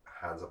away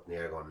hands up in the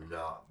air going,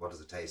 no, what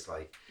does it taste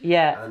like?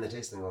 Yeah. And then they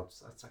taste it and go,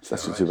 that's actually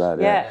That's not all too right."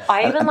 bad. Yeah, Yeah.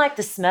 I even like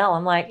the smell.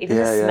 I'm like, even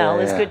Yeah, the yeah, smell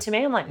is yeah. good to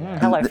me. I'm like,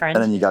 hello, friend.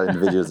 And then you got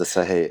individuals that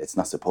say, hey, it's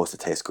not supposed to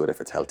taste good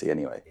if it's healthy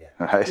anyway. Yeah.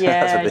 Right? Yeah,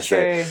 That's what they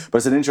say. true. But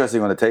it's an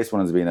interesting one. The taste one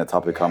has been a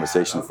topic of Yeah,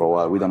 conversation I for a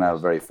while. We done our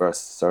love very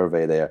first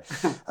survey there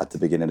at the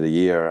beginning of the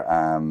year.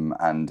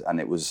 And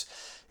it was,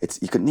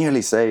 you could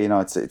nearly say,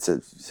 it's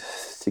a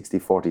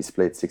 60-40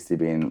 split, 60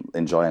 being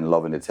enjoying,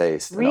 loving the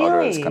taste, and others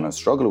Really? kind of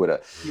struggle with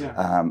it.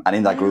 Yeah. And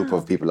in that group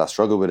of people that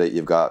struggle with it,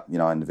 you've got,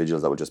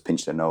 individuals that would just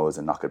pinch their nose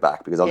and knock it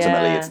back because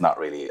ultimately Yeah. it's not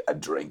really a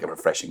drink, a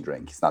refreshing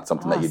drink. It's not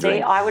something that you see,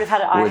 drink. I would have had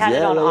it. I had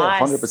it on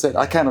ice. 100%.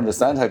 I can't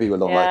understand how people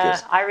don't like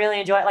it. I really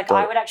enjoy it. Like,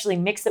 I would actually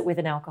mix it with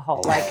an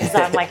alcohol, like, because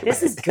I'm like,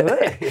 this is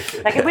good.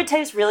 Like, it would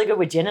taste really good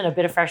with gin and a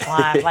bit of fresh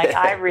lime. Like,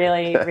 I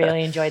really,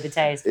 really enjoy the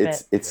taste.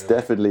 But It's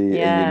definitely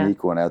Yeah. a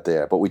unique one out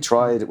there. But we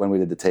tried when we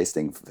did the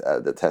testing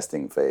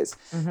phase.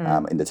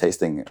 In the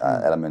tasting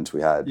element,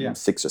 we had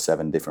 6 or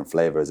 7 different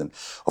flavors, and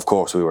of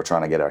course, we were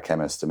trying to get our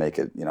chemists to make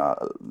it,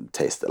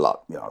 taste a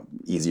lot,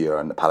 easier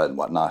on the palate and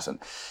whatnot.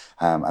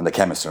 And the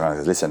chemists around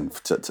said, listen,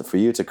 for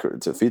you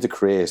to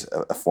create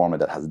a formula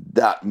that has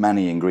that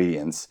many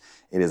ingredients,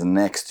 it is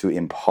next to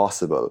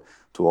impossible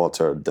to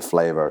alter the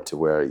flavor to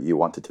where you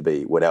want it to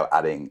be without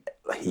adding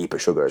a heap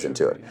of sugars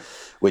into it,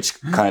 which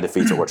kind of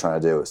defeats what we're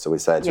trying to do. So we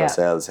said to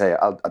ourselves, hey,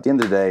 at the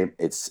end of the day,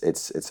 it's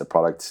a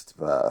product,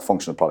 a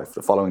functional product for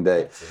the following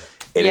day.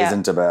 It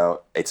isn't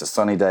about, it's a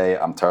sunny day,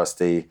 I'm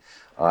thirsty,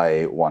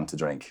 I want to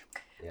drink.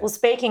 Well,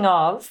 speaking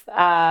of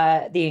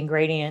the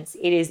ingredients,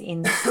 it is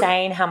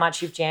insane how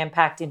much you've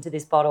jam-packed into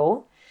this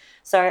bottle.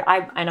 So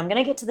I'm going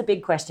to get to the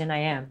big question.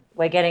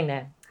 We're getting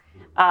there.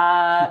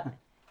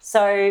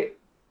 So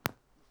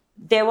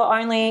there were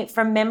only,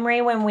 from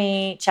memory when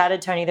we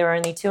chatted, Tony, there were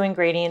only 2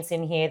 ingredients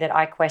in here that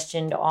I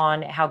questioned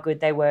on how good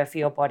they were for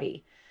your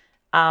body.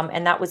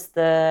 And that was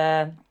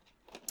where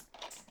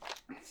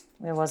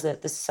was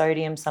it? The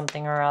sodium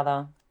something or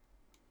other.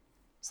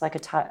 It's like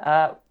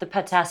the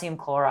potassium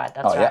chloride.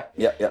 That's right.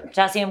 Yeah.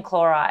 Potassium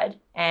chloride,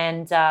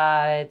 and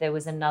there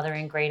was another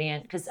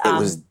ingredient because It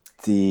was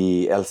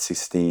the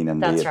L-cysteine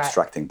and That's the right.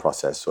 abstracting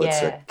process. So it's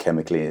Yeah. a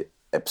chemically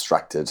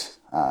abstracted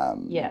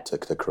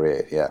to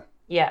create.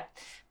 Yeah.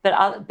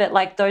 but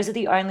like those are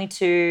the only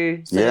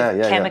 2 sort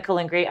of chemical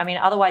ingredients. I mean,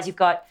 otherwise you've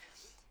got,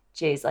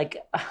 here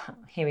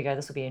we go.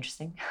 This will be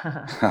interesting.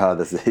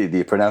 That's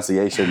the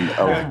pronunciation.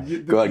 Go ahead,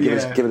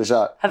 give it a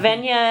shot.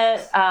 Havenia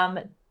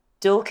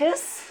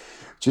dulcis,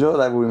 Do you know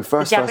that when we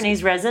first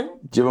Japanese resin.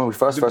 Do you know when we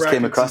first came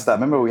brackets across that?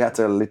 Remember, we had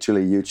to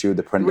literally YouTube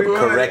the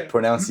correct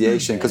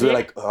pronunciation because we were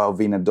like,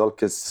 vina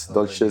dulcis,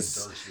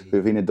 dulcis,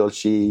 vina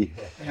dulci.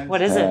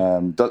 What is it?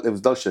 It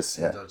was dulcis.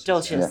 Yeah.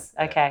 Dulcis.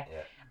 Okay.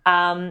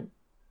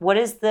 What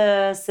is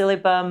the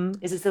Silybum?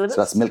 Is it Silybum? So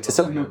that's milk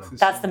thistle.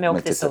 That's the milk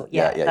Milk thistle. thistle.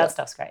 Yeah, Yeah. that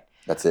stuff's great.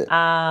 That's it.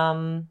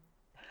 That's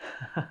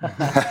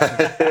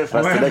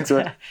the next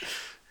one.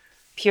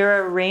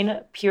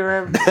 Purina.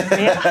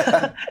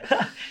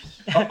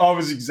 I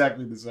was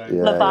exactly the same.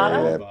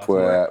 Levata?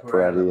 Pueria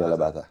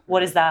labata.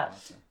 What is that?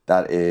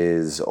 That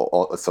is,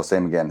 so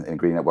same again,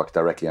 ingredient that works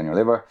directly on your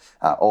liver.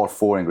 All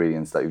 4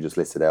 ingredients that you just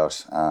listed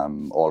out,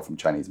 all from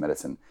Chinese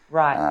medicine.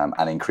 Right.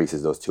 And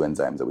increases those 2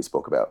 enzymes that we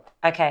spoke about.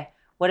 Okay.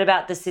 What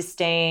about the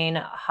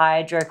cysteine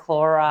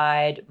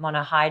hydrochloride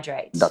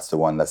monohydrate? That's the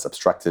one that's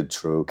abstracted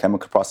through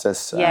chemical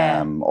process.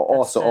 Yeah,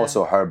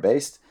 Also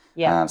herb-based.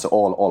 Yeah. So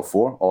all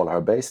 4, all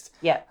herb-based.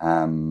 Yeah.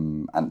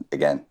 And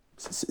again,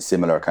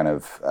 similar kind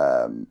of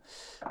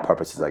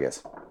purposes, I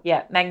guess.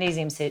 Yeah,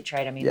 magnesium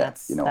citrate. I mean, Yeah,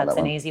 that's you know that an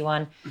one. easy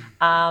one.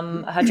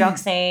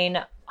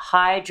 Hydroxine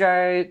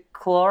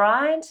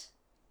hydrochloride.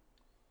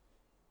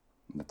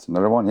 That's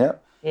another one, yeah.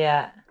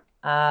 Yeah.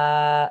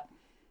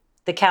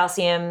 The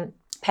calcium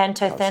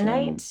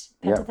pentothenate.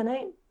 yeah.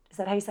 Pentothenate? Is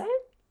that how you say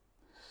it?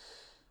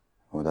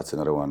 Oh, that's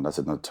another one. That's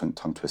another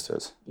tongue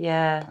twisters.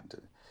 Yeah.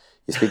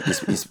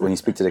 When you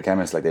speak to the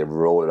chemists, like they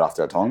roll it off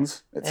their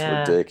tongues. It's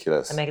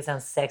ridiculous. They make it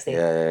sound sexy.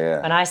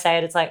 Yeah. When I say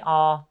it, it's like,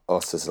 oh,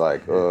 Us is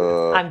like,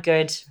 I'm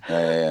good.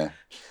 yeah.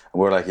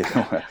 And we're like,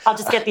 I'll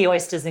just get the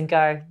oysters and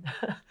go.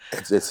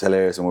 it's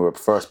hilarious. And we were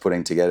first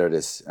putting together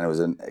this, and it was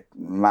a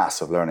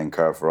massive learning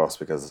curve for us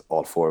because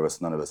all 4 of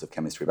us, none of us have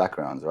chemistry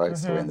backgrounds, right?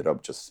 So we ended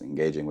up just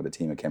engaging with a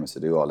team of chemists to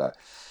do all that.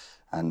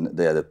 And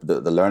the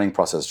learning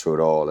process through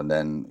it all, and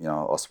then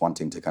us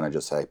wanting to kind of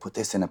just say, put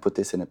this in it, put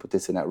this in it, put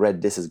this in it.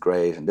 Red, this is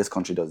great, and this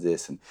country does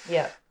this, and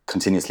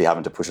continuously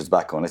having to push us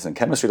back on, listen,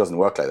 chemistry doesn't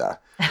work like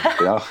that,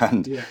 you know.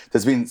 And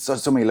there's been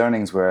so many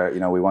learnings where, you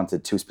know, we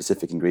wanted 2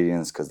 specific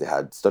ingredients because they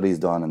had studies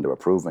done and they were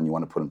proven. You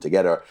want to put them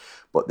together,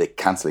 but they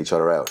cancel each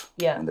other out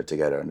when they're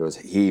together. And there was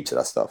heaps of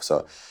that stuff.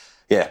 So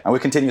yeah, and we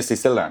continuously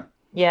still learn.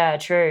 Yeah,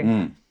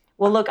 true.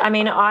 Well, look, I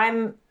mean,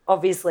 I'm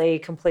obviously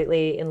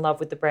completely in love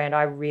with the brand.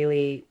 I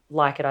really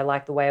like it. I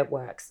like the way it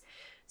works.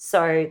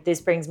 So this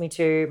brings me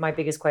to my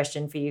biggest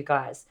question for you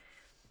guys.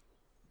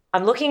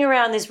 I'm looking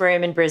around this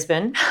room in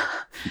Brisbane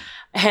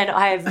and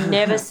I have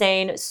never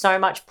seen so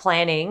much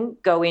planning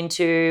go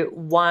into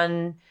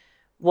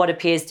what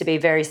appears to be a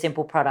very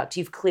simple product.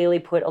 You've clearly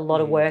put a lot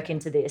of work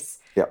into this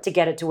to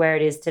get it to where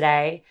it is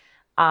today.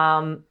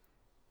 You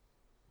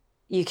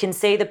can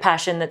see the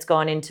passion that's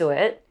gone into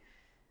it.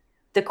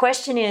 The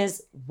question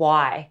is,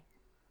 why?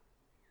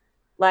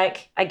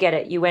 Like, I get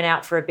it. You went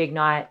out for a big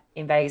night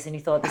in Vegas and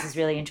you thought this is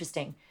really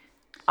interesting.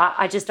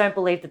 I just don't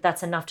believe that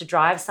that's enough to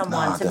drive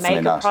someone to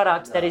make a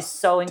product that is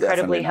so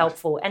incredibly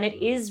helpful. And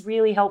it is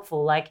really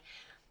helpful. Like,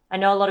 I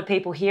know a lot of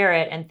people hear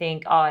it and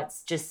think, oh,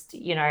 it's just,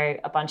 you know,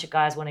 a bunch of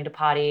guys wanting to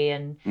party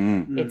and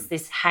it's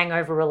this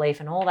hangover relief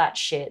and all that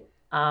shit.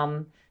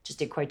 Just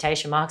did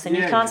quotation marks and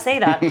you can't see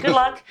that. Good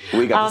luck.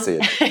 We got to see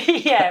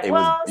it. Yeah. It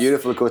was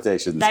beautiful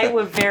quotations. They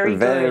were very good.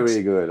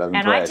 Very good. I'm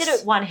impressed. I did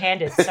it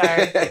one-handed, so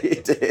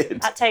you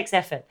did. That takes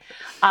effort.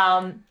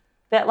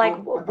 But like,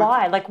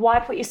 why? Like, why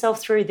put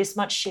yourself through this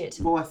much shit?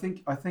 Well, I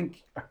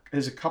think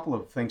there's a couple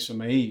of things for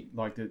me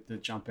like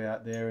that jump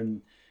out there, and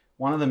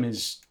one of them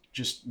is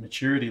just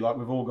maturity. Like,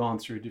 we've all gone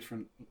through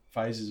different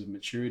phases of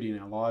maturity in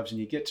our lives, and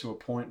you get to a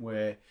point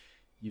where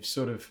you've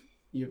sort of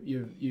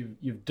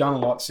you've done a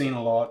lot, seen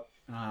a lot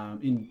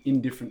in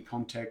different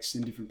contexts,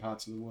 in different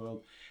parts of the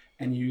world,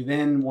 and you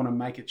then want to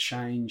make a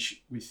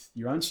change with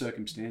your own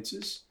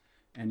circumstances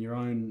and your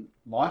own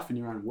life and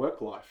your own work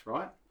life,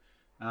 right?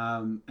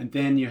 And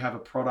then you have a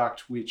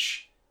product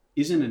which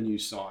isn't a new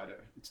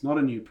cider. It's not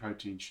a new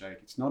protein shake.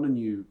 It's not a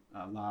new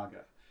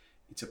lager.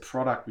 It's a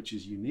product which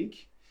is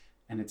unique,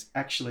 and it's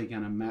actually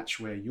going to match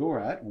where you're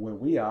at or where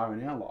we are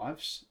in our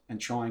lives and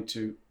trying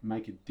to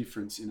make a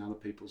difference in other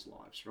people's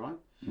lives, right?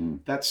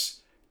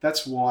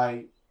 That's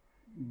why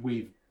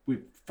we've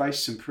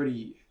faced some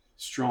pretty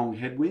strong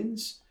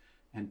headwinds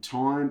and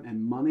time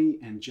and money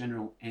and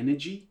general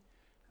energy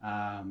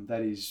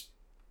that is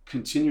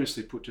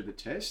continuously put to the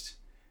test.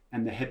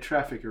 And the head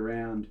traffic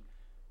around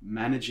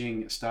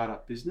managing a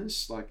startup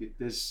business, like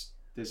there's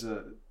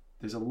a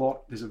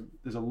lot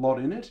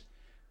in it,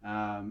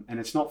 and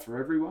it's not for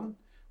everyone.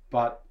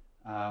 But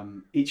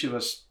each of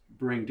us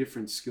bring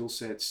different skill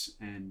sets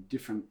and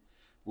different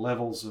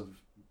levels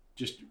of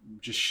just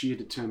sheer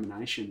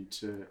determination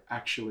to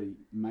actually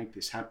make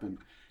this happen.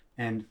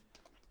 And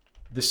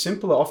the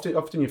simpler,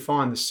 often you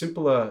find the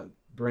simpler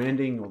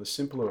branding or the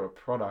simpler a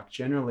product,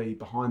 generally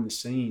behind the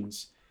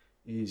scenes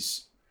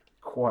is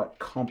quite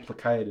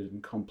complicated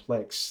and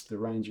complex, the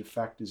range of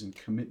factors and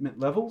commitment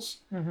levels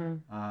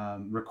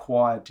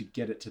required to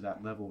get it to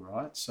that level,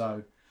 right?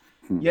 So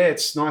yeah,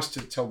 it's nice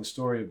to tell the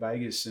story of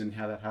Vegas and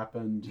how that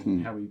happened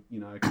and how we, you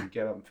know, can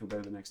get up and feel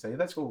better the next day.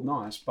 That's all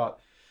nice, but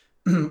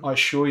I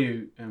assure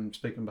you, and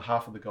speak on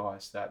behalf of the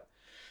guys, that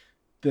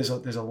there's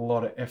a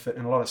lot of effort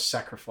and a lot of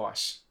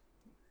sacrifice,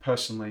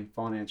 personally,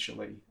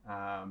 financially,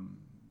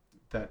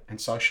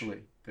 and socially,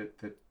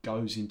 that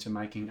goes into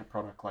making a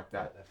product like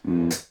that.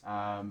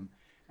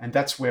 And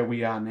that's where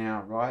we are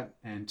now, right?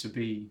 And to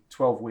be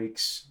 12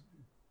 weeks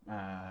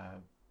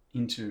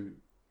into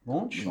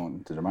launch,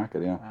 into the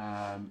market,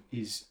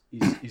 is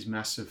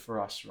massive for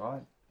us,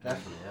 right?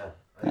 Definitely, yeah.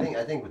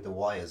 I think with the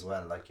why as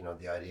well, like, you know,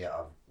 the idea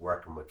of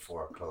working with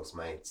 4 close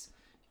mates,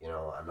 you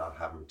know, and not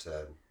having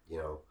to, you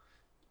know,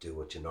 do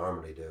what you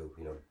normally do,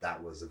 you know,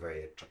 that was a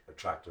very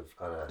attractive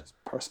kind of...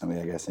 Personally,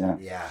 I guess, yeah.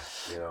 Yeah,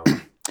 you know.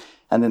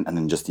 And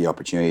then just the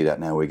opportunity that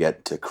now we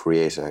get to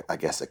create,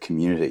 a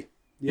community.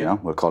 You know,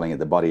 we're calling it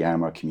the Body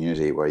Armor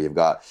community, where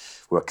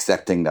we're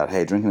accepting that,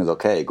 hey, drinking is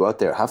okay, go out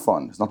there, have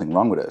fun. There's nothing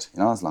wrong with it,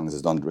 you know, as long as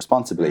it's done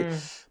responsibly.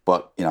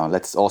 But, you know,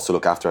 let's also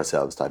look after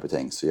ourselves type of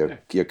thing. So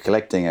you're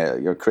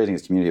creating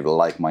this community of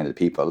like-minded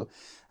people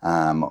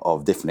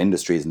of different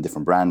industries and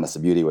different brands. That's the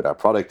beauty with our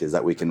product, is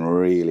that we can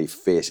really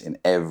fit in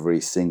every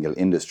single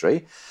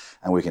industry,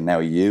 and we can now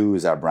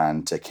use our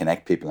brand to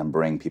connect people and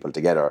bring people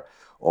together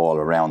all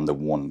around the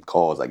one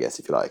cause, I guess,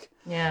 if you like.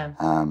 Yeah.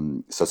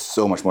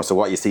 So much more. So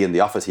what you see in the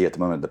office here at the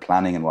moment, the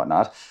planning and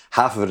whatnot,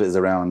 half of it is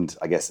around,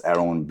 I guess, our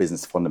own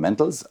business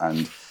fundamentals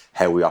and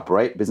how we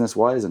operate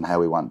business-wise and how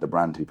we want the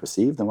brand to be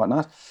perceived and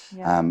whatnot.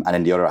 Yeah. And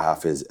then the other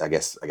half is, I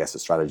guess the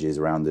strategies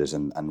around it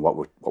and what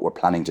we're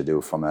planning to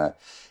do from a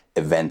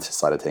event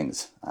side of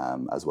things,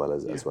 as well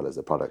as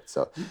the product.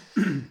 So.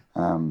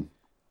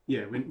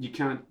 Yeah, when you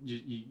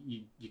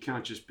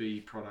can't just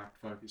be product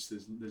focused.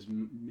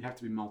 You have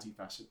to be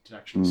multifaceted to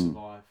actually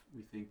survive,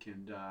 we think,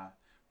 and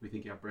we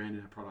think our brand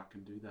and our product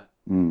can do that.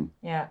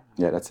 Yeah.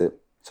 Yeah, that's it.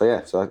 So I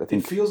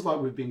think it feels like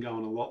we've been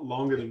going a lot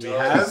longer than we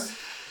have.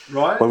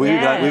 Right? Well, we've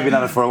Yeah. been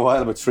at it for a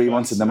while, about 3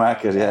 months in the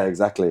market. Yeah, I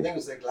exactly. think it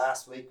was like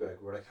last week,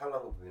 we're like, how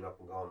long have we been up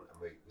and going?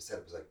 And we said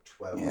it was like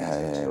 12 Yeah,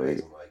 weeks yeah, or 2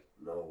 days. I'm like,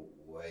 no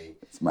way.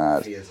 It's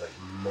mad. It feels like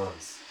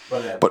months.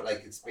 But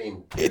like it's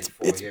been it's-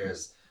 4 it's-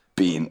 years.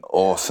 Been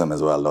awesome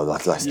as well, though.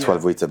 That's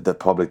 12 weeks.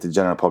 The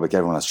general public,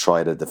 everyone has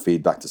tried it. The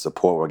feedback, the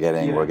support we're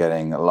getting, we're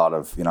getting a lot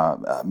of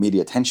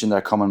media attention.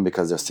 They're coming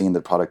because they're seeing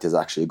the product is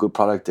actually a good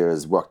product.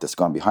 There's work that's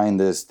gone behind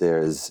this. There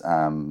is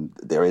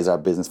our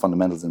business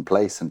fundamentals in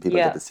place, and people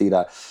get to see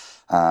that.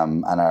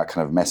 And our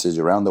kind of message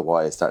around the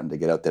why is starting to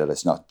get out there that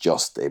it's not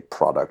just a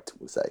product,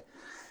 we'll say.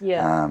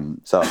 Yeah.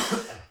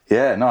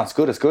 Yeah, no, it's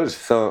good. It's good.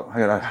 So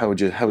how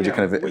would you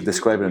kind of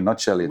describe it in a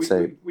nutshell? You'd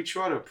say we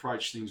try to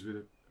approach things with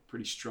a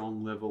pretty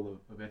strong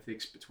level of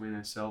ethics between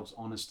ourselves,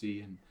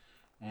 honesty,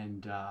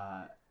 and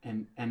a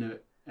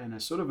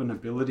sort of an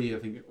ability, I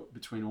think,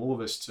 between all of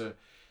us to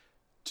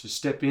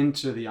step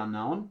into the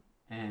unknown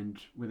and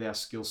with our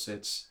skill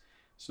sets,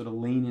 sort of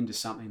lean into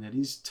something that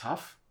is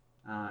tough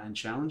and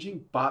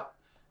challenging, but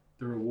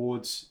the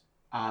rewards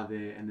are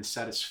there and the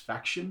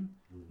satisfaction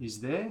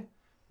is there.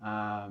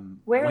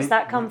 Where does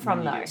that come from,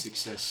 when you though? get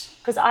success.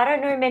 Because I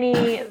don't know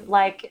many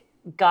like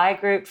guy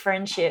group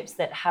friendships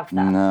that have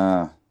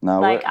that. no.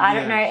 Like, I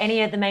don't know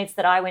any of the mates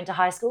that I went to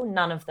high school,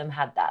 none of them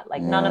had that.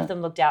 Like, none of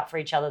them looked out for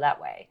each other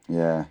that way.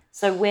 Yeah.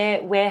 So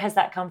where has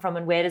that come from,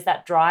 and where does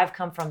that drive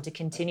come from to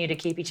continue to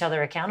keep each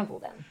other accountable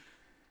then?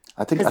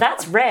 I think Because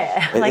that's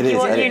rare. Like, is,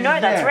 you know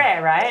that's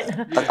rare, right?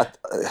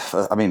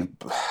 I mean,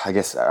 I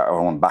guess our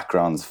own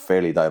background's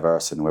fairly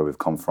diverse in where we've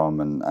come from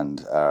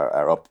and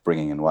our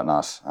upbringing and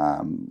whatnot.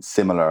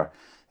 Similar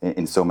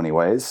in so many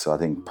ways. So I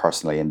think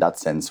personally, in that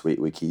sense,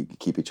 we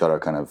keep each other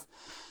kind of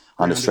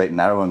on the straight and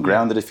narrow and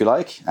grounded, if you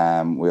like.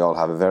 We all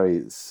have a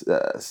very,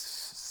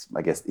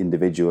 I guess,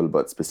 individual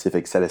but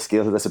specific set of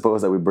skills, I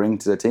suppose, that we bring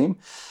to the team.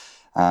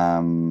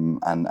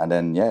 And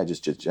then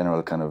just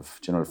general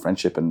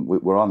friendship, and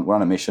we're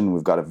on a mission.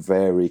 We've got a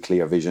very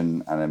clear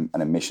vision and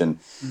a mission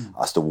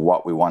as to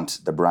what we want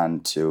the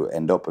brand to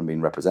end up and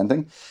being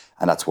representing,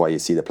 and that's why you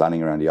see the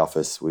planning around the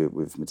office.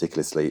 We've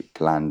meticulously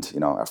planned,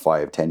 our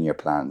 5-10 year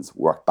plans,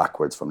 work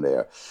backwards from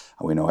there,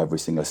 and we know every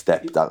single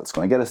step that's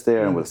going to get us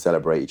there, and we'll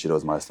celebrate each of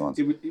those milestones.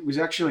 It was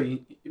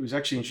actually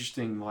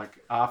interesting.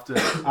 Like after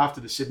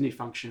the Sydney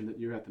function that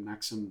you were at, the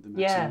Maxim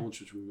launch,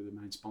 which we were the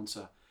main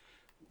sponsor.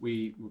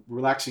 We were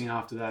relaxing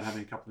after that,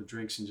 having a couple of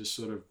drinks and just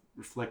sort of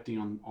reflecting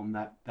on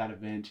that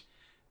event.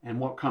 And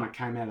what kind of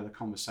came out of the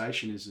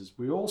conversation is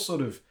we all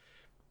sort of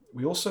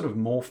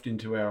morphed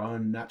into our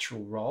own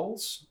natural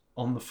roles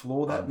on the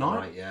floor that night.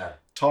 Right, yeah.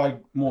 Ty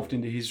morphed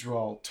into his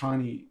role,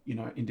 Tony,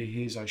 into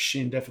his,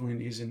 Oshin definitely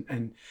into his,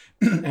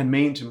 and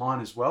me into mine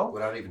as well.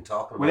 Without even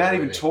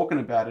talking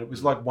about it. It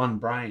was like one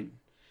brain.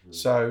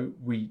 So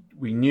we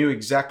knew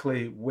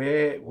exactly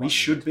where we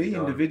should be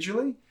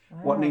individually.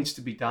 What needs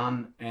to be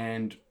done,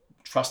 and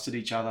trusted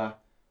each other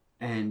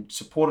and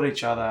supported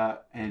each other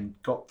and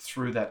got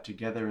through that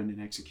together and then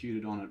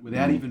executed on it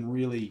without even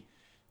really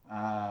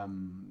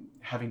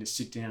having to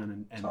sit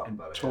down and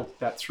talk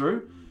that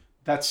through.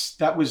 That's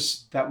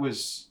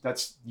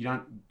you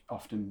don't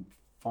often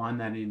find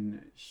that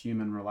in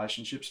human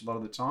relationships a lot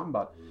of the time,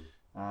 but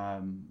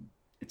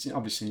it's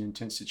obviously an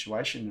intense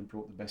situation and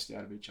brought the best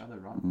out of each other,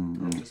 right?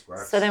 It just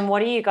works. So then what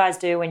do you guys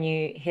do when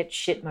you hit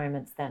shit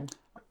moments then?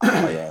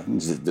 Oh yeah,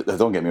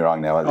 don't get me wrong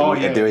now.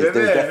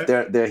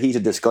 There are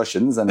heated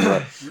discussions, and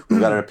we've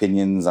got our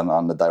opinions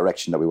on the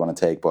direction that we want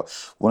to take. But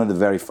one of the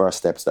very first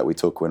steps that we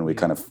took when we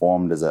kind of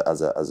formed as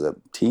a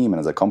team and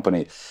as a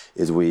company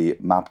is we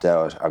mapped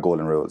out our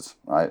golden rules,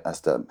 right?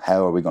 As to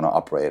how are we going to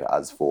operate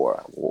as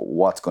for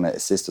what's going to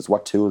assist us,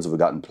 what tools have we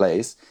got in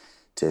place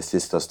to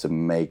assist us to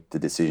make the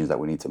decisions that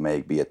we need to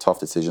make, be it tough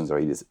decisions or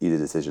easy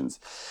decisions.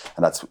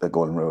 And that's the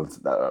golden rules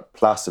that are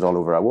plastered all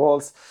over our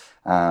walls.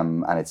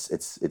 And it's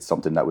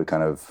something that we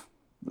kind of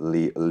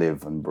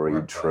live and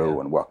breathe through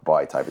and work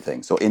by type of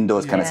thing. So in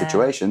those kind of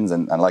situations,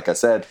 and like I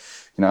said,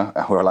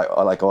 we're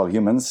like all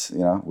humans,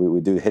 we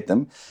do hit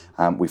them.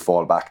 We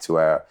fall back to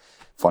our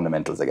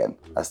fundamentals again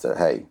as to,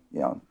 hey,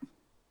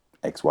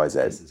 X, Y, Z.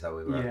 This is how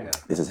we work. Yeah.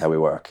 This is how we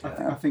work.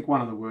 I think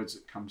one of the words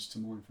that comes to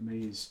mind for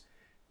me is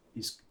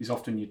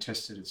often you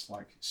test it. It's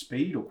like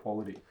speed or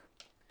quality.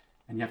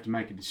 And you have to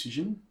make a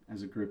decision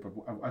as a group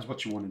as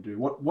what you want to do.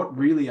 What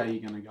really are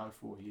you going to go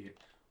for here?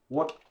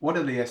 What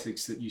are the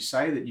ethics that you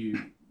say that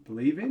you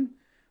believe in,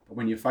 but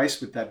when you're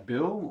faced with that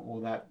bill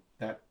or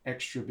that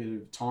extra bit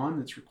of time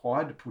that's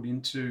required to put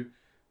into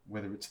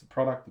whether it's the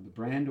product or the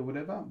brand or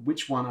whatever,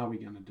 which one are we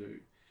going to do?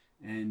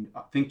 And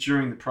I think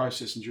during the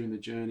process and during the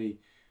journey,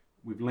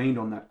 we've leaned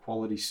on that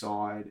quality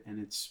side, and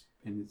it's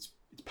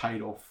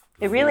paid off.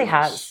 It really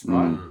has.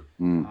 Right?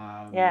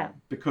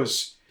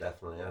 Because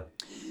definitely,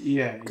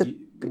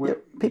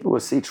 people will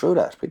see through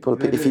that.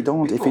 If you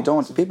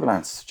don't, people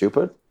aren't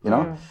stupid,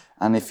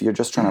 And if you're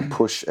just trying to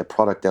push a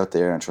product out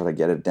there and try to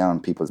get it down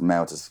people's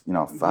mouths as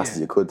fast as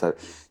you could, they're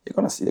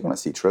gonna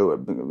see through it.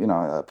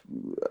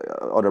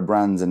 Other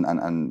brands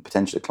and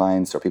potential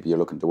clients or people you're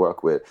looking to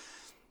work with,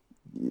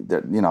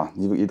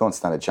 you don't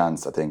stand a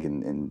chance, I think,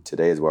 in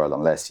today's world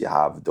unless you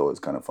have those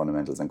kind of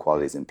fundamentals and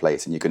qualities in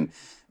place, and you can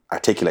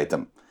articulate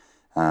them,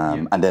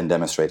 and then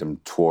demonstrate them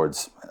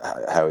towards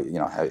how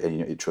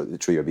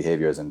through your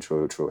behaviours and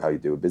through how you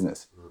do a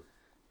business.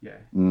 Yeah.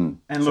 And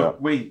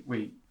look,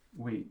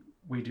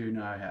 we do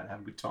know how to have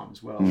a good time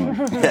as well.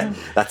 Like,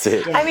 that's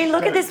it. I mean,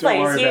 look at this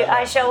place.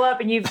 I show up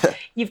and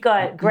you've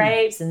got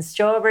grapes and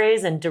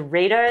strawberries and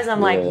Doritos.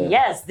 I'm like,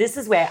 yes, this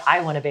is where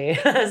I want to be.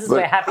 This is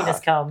where happiness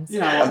comes.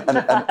 you know,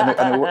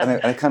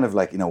 And it kind of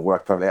like,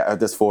 worked perfectly.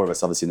 There's 4 of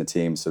us obviously in the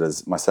team. So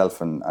there's myself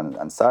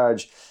and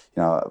Sarge,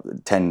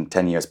 10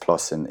 years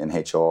plus in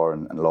HR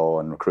and law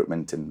and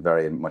recruitment, and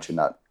very much in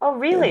that. Oh,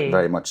 really?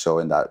 Very much so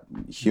in that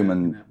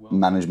human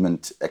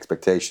management,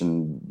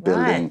 expectation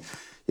building. Right.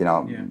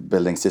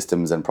 Building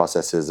systems and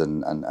processes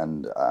and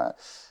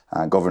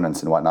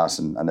governance and whatnot.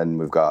 And then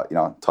we've got,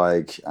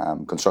 Tig,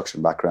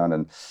 construction background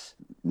and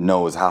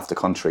knows half the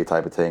country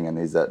type of thing. And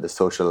he's the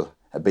social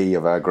bee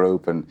of our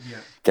group and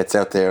gets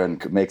out there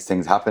and makes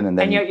things happen. And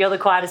then you're the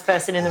quietest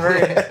person in the room.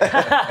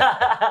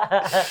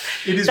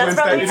 it is That's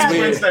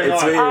Wednesday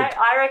night.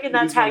 I reckon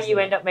that's how you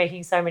end up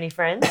making so many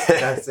friends.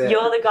 That's it.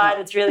 You're the guy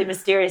that's really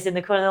mysterious in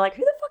the corner. They're like,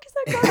 who the fuck is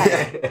that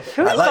guy?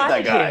 Who I like that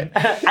invited guy. him?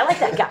 I like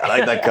that guy. I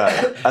like that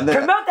guy. And then,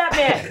 Promote that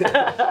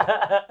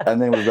man.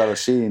 and then we've got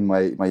Oisin,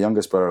 my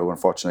youngest brother, who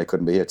unfortunately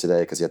couldn't be here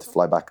today because he had to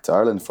fly back to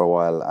Ireland for a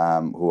while,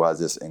 who has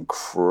this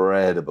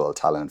incredible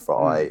talent for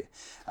eye.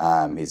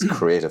 His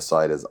creative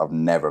side is, I've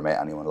never met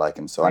anyone like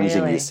him. So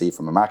anything Really? you see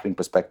from a marketing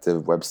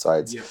perspective,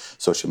 websites,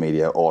 social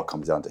media, all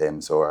comes down to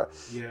him. So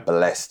we're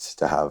blessed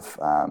to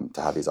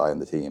have his eye on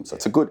the team. So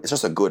it's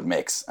just a good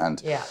mix.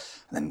 And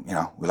then,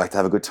 we like to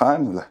have a good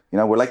time. We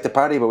like to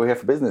party, but we're here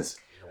for business.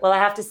 Well, I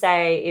have to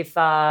say, if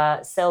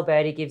Sel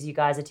Birdie gives you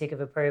guys a tick of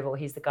approval,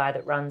 he's the guy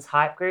that runs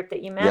Hype Group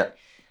that you met.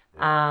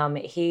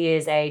 He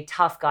is a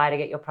tough guy to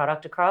get your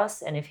product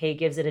across. And if he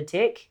gives it a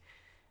tick,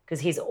 because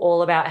he's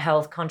all about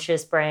health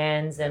conscious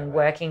brands and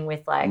working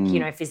with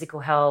physical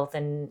health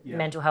and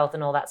mental health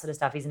and all that sort of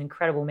stuff. He's an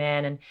incredible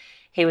man. And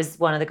he was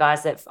one of the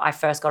guys that I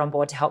first got on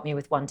board to help me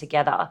with One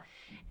Together.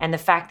 And the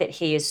fact that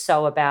he is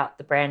so about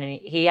the brand, and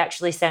he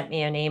actually sent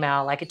me an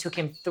email, like it took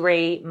him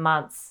 3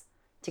 months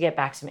to get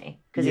back to me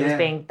because he was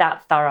being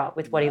that thorough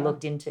with what he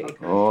looked into.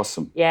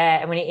 Awesome. Yeah.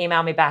 And when he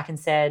emailed me back and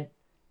said,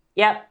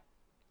 yep,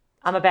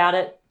 I'm about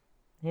it.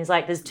 And he's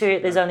like,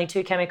 there's only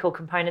 2 chemical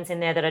components in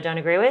there that I don't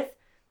agree with.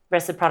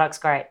 Rest of the product's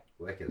great.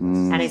 Wicked.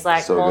 And he's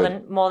like, so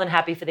more than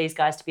happy for these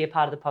guys to be a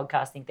part of the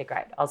podcast. Think they're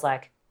great. I was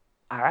like,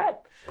 all right.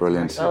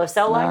 Brilliant. Well, if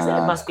Sel likes it,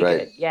 it must be great.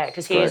 good. Yeah,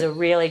 because he is a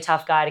really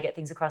tough guy to get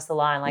things across the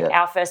line. Like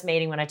our first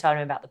meeting when I told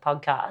him about the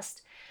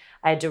podcast,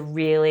 I had to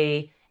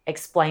really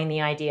explain the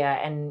idea.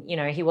 And,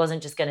 he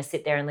wasn't just going to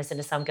sit there and listen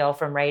to some girl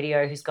from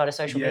radio who's got a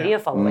social media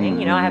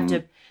following. I have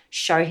to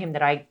show him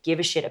that I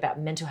give a shit about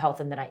mental health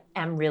and that I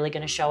am really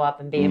going to show up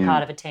and be a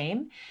part of a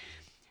team.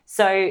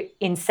 So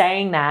in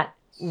saying that,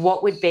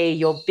 what would be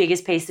your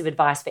biggest piece of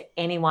advice for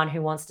anyone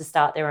who wants to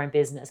start their own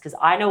business? Because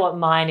I know what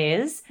mine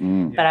is,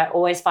 but I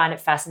always find it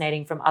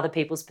fascinating from other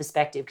people's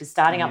perspective, because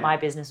starting up my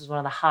business was one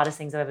of the hardest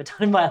things I've ever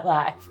done in my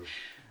life.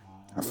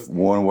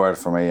 One word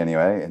for me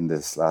anyway in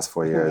this last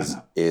 4 years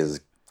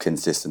is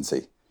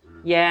consistency.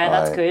 Yeah,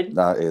 that's good.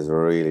 That is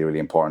really, really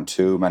important.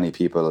 Too many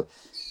people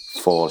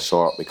fall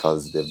short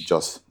because they've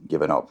just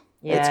given up.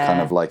 Yeah. It's kind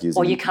of like using...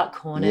 Or you cut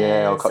corners.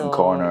 Yeah, or cutting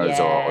corners,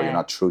 yeah. or you're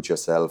not true to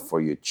yourself, or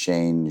you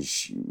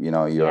change,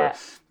 your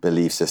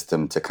belief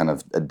system to kind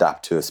of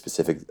adapt to a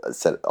specific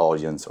set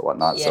audience or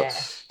whatnot. Yeah.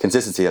 So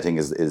consistency, I think,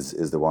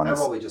 is the one. And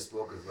what we just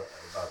spoke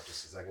about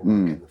just a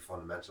second, getting the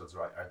fundamentals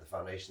right, or the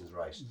foundations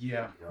right.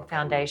 Yeah.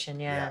 Foundation,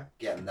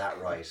 Getting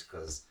that right,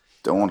 because...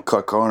 Don't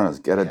cut corners.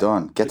 Get it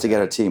done. Get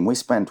together a team. We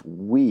spent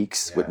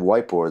weeks with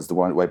whiteboards, the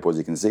whiteboards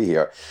you can see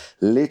here,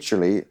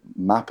 literally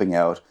mapping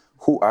out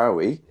who are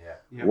we,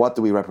 what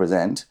do we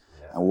represent,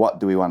 and what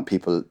do we want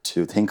people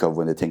to think of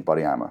when they think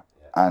Body Armour.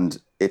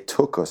 And it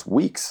took us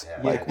weeks,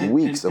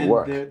 weeks of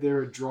work. There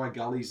are dry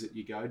gullies that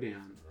you go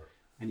down,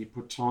 and you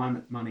put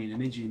time, money, and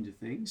energy into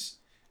things,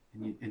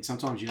 and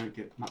sometimes you don't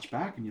get much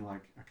back, and you're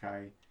like,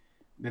 okay.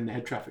 Then the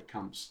head traffic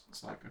comes.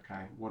 It's like,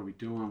 okay, what are we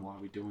doing? Why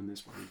are we doing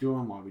this? What are we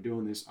doing? Why are we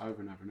doing this?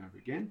 Over and over and over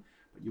again.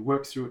 But you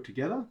work through it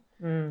together,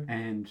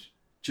 and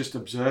just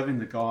observing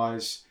the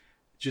guys.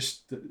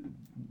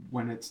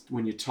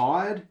 When you're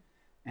tired,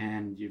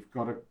 and you've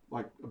got to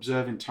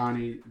observing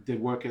Tony, the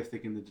work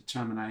ethic and the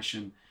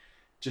determination,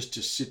 just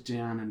to sit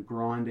down and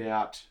grind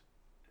out,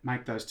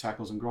 make those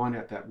tackles and grind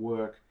out that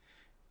work,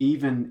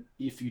 even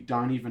if you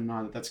don't even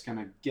know that that's going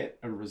to get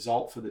a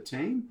result for the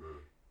team.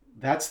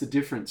 That's the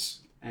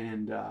difference.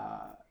 And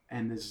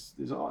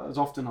there's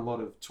often a lot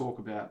of talk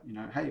about,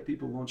 hey,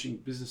 people launching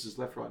businesses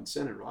left, right, and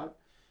center, right?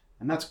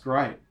 And that's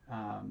great,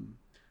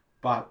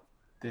 but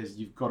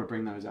you've got to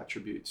bring those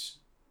attributes.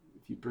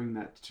 If you bring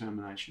that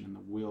determination and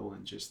the will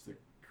and just the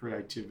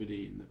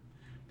creativity and the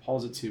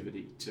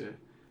positivity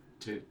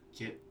to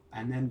get,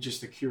 and then just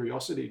the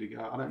curiosity to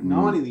go, I don't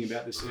know anything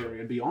about this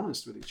area, and be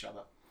honest with each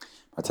other.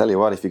 I tell you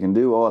what, if you can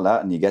do all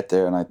that and you get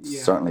there, and I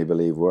certainly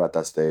believe we're at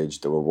that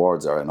stage, the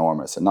rewards are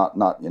enormous, and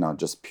not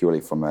just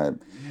purely from a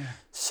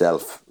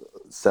self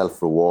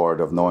reward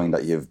of knowing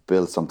that you've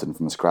built something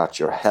from scratch.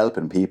 You're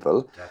helping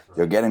people. Definitely.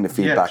 You're getting the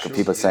feedback of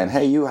people saying,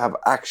 "Hey, you have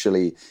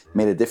actually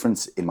made a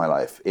difference in my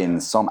life in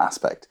some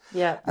aspect."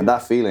 Yeah, and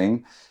that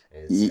feeling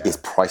is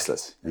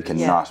priceless. You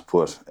cannot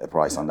put a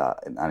price on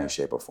that in any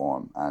shape or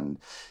form. And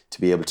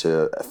to be able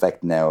to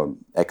affect now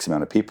X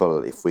amount of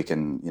people, if we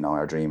can,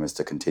 our dream is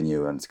to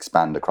continue and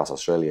expand across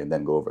Australia and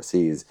then go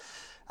overseas.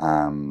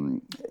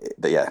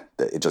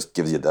 It just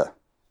gives you the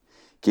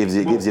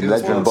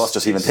adrenaline bus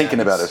just even thinking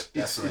about it.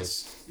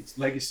 It's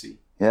legacy.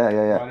 Yeah.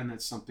 Right? And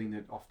that's something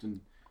that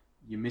often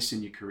you miss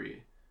in your career.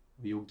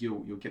 You'll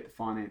get the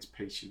finance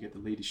piece, you'll get the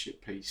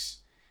leadership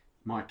piece,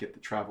 you might get the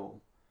travel,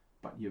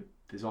 but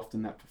there's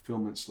often that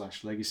fulfillment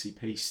 / legacy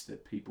piece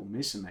that people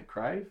miss and they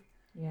crave.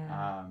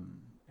 Yeah.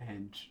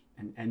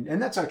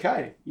 And that's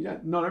okay.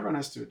 Not everyone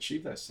has to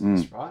achieve those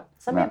things, right?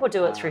 Some people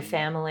do it through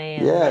family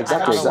and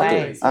exactly.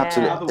 ways.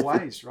 Absolutely. Other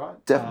ways, right?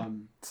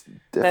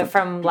 But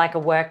from like a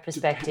work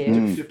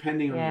perspective.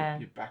 Depending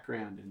on your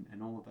background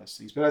and all of those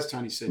things. But as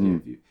Tony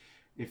said,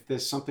 if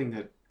there's something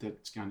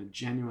that's going to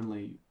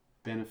genuinely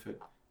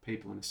benefit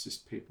people and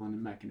assist people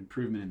and make an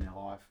improvement in their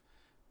life,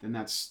 then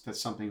that's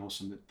something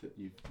awesome that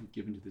you've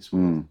given to this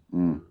world.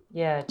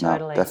 Yeah,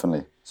 totally. No,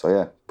 definitely.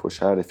 So push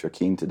hard if you're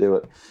keen to do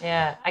it.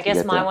 Yeah, I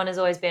guess my one has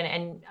always been,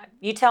 and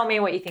you tell me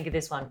what you think of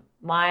this one.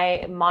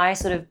 My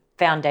sort of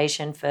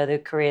foundation for the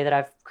career that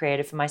I've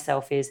created for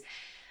myself is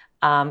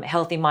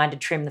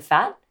healthy-minded, trim the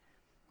fat.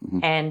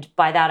 And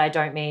by that, I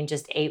don't mean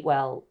just eat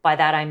well. By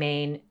that, I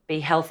mean be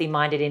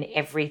healthy-minded in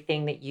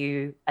everything that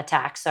you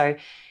attack. So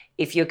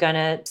if you're going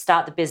to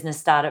start the business,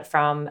 start it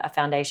from a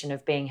foundation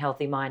of being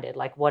healthy-minded.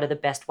 Like, what are the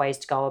best ways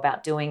to go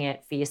about doing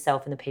it for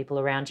yourself and the people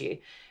around you?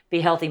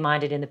 Be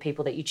healthy-minded in the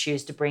people that you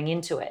choose to bring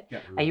into it. Yeah.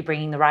 Are you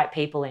bringing the right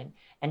people in?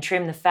 And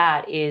trim the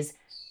fat is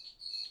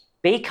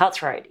be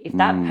cutthroat. If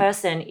that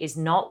person is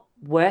not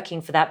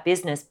working for that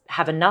business,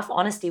 have enough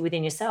honesty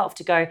within yourself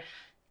to go,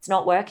 it's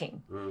not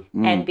working,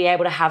 and be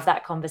able to have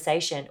that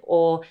conversation.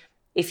 Or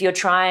if you're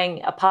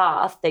trying a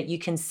path that you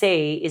can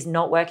see is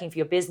not working for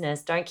your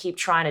business, don't keep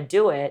trying to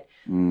do it.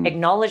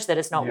 Acknowledge that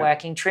it's not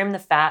working, trim the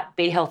fat,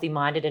 be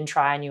healthy-minded and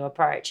try a new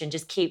approach, and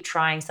just keep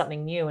trying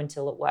something new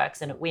until it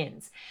works and it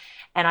wins.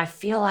 And I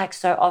feel like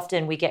so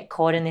often we get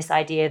caught in this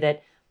idea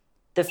that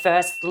the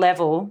first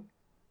level,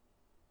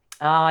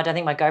 I don't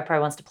think my GoPro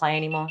wants to play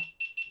anymore.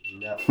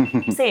 No.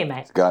 See you,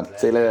 mate. It's gone.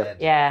 See you later.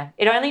 Yeah.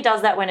 It only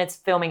does that when it's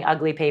filming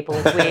ugly people.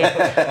 It's weird.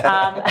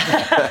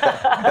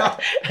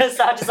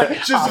 So I'm just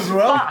like, as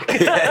well. Fuck.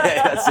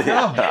 That's it.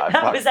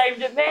 That was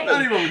aimed at me.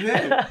 Not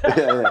even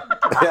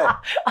Yeah.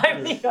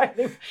 I'm the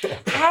only...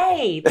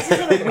 Hey, this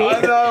isn't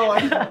weird. I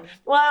know.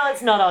 Well,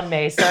 it's not on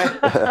me, so...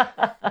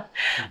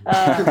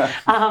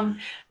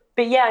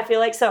 But yeah, I feel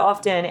like so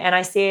often, and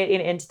I see it in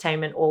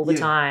entertainment all the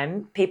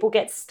time, people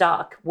get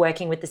stuck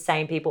working with the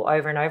same people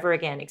over and over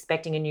again,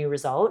 expecting a new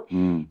result.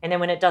 And then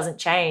when it doesn't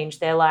change,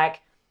 they're like,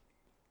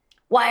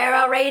 why are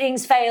our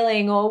ratings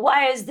failing? Or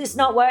why is this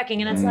not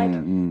working? And it's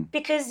like,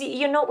 because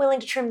you're not willing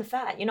to trim the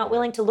fat. You're not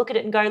willing to look at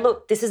it and go,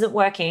 look, this isn't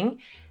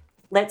working.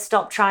 Let's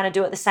stop trying to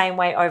do it the same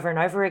way over and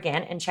over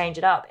again and change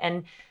it up.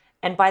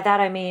 And by that,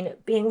 I mean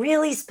being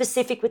really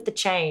specific with the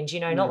change,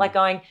 not like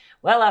going,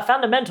 well, our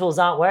fundamentals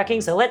aren't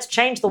working, so let's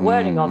change the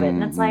wording of it.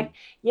 And it's like,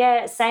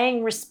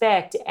 saying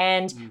respect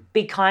and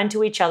be kind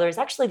to each other is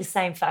actually the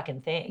same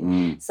fucking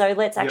thing. So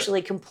let's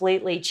actually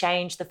completely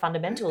change the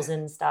fundamentals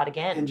and start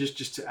again. And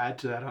just to add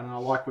to that, I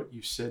like what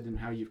you've said and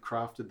how you've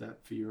crafted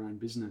that for your own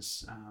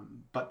business.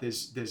 But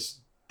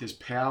there's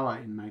power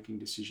in making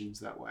decisions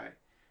that way.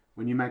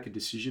 When you make a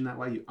decision that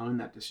way, you own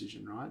that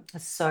decision, right?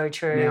 That's so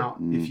true. Now,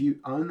 if you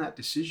own that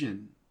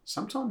decision,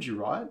 sometimes you're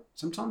right,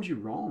 sometimes you're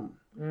wrong.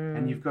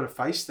 And you've got to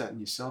face that in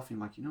yourself. And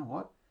like, you know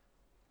what?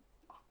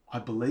 I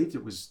believed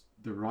it was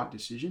the right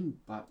decision,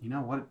 but you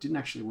know what? It didn't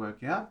actually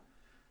work out.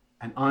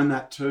 And own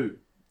that too.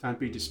 Don't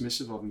be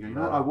dismissive of it and go, you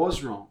know what? I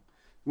was wrong.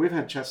 We've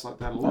had chats like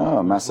that a lot.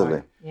 Oh, massively.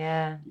 Like,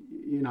 yeah.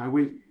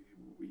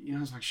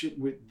 It's like, shit,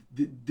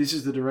 this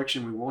is the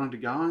direction we wanted to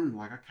go in.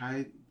 Like,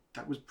 okay,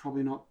 that was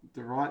probably not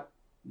the right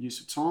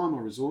use of time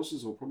or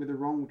resources, or probably the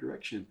wrong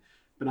direction,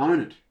 but own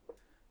it,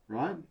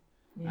 right?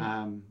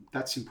 Yeah.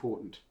 That's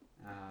important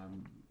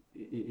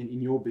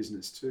in your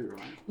business too,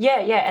 right? Yeah,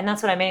 and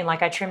that's what I mean.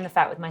 Like, I trim the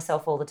fat with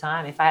myself all the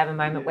time. If I have a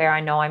moment where I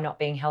know I'm not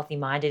being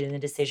healthy-minded in the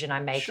decision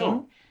I'm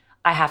making,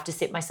 I have to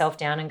sit myself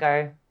down and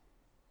go,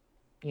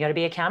 you got to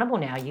be accountable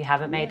now. You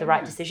haven't made the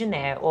right decision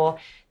there, or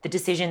the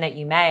decision that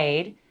you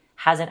made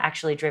hasn't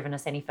actually driven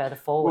us any further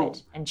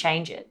forward, and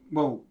change it.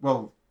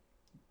 Well,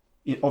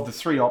 of the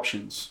three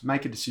options,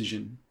 make a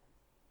decision,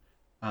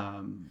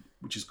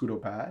 which is good or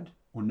bad,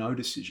 or no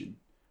decision.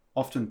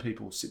 Often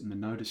people sit in the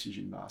no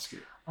decision basket.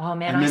 Oh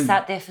man, I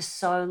sat there for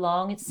so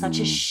long. It's such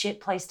a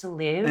shit place to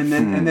live. And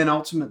then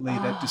ultimately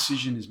that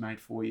decision is made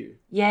for you.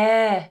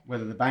 Yeah.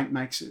 Whether the bank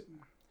makes it,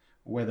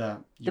 whether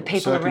the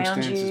people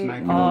around you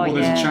make it, or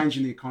there's a change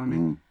in the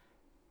economy,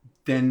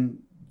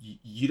 then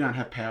you don't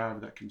have power over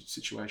that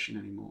situation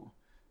anymore.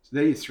 So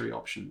they're your three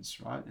options,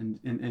 right?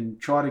 And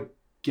try to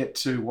get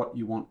to what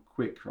you want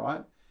quick,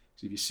 right?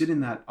 So if you sit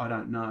in that, I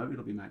don't know,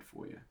 it'll be made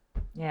for you.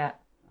 Yeah.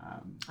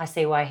 I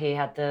see why he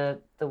had the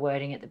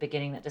wording at the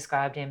beginning that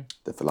described him.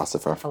 The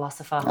philosopher.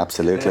 Philosopher.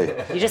 Absolutely.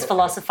 You just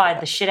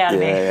philosophized the shit out of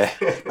me. Yeah.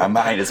 My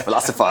mind is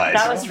philosophized.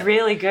 That was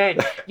really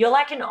good. You're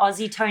like an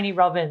Aussie Tony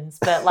Robbins,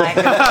 but like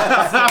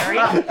scary.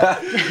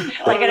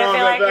 Like I don't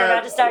feel like you're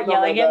about to start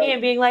yelling at me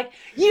and being like,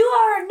 "You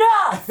are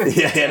enough.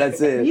 yeah, that's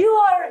it. You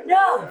are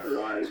enough.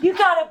 Right. You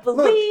gotta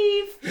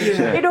believe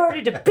in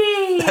order to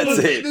be." That's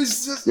it.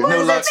 There's just You're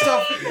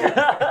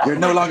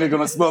no longer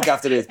going to smoke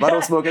after this. But I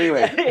don't smoke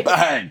anyway.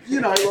 Bang.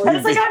 you know, And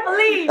it's like, I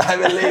believe. I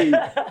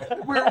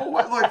believe. we're all,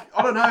 like,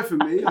 I don't know, for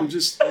me, I'm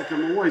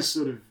always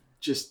sort of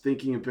just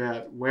thinking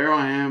about where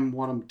I am,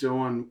 what I'm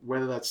doing,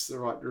 whether that's the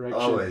right direction.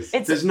 Always.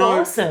 It's There's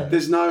awesome.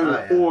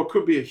 or it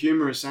could be a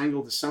humorous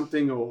angle to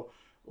something, or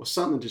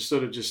something to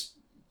sort of just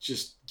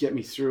get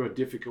me through a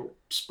difficult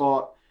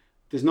spot.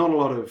 There's not a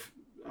lot of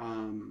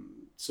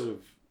sort of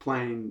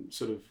plain,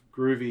 sort of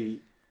groovy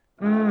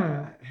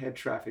head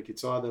traffic.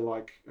 It's either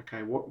like,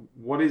 okay,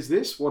 what is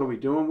this? What are we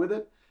doing with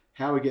it?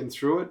 How are we getting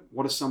through it?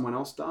 What has someone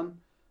else done?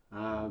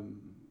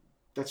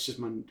 That's just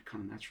my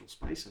kind of natural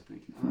space, I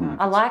think. I don't know if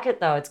I like it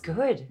though. It's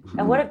good.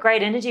 And what a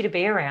great energy to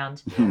be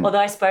around. Although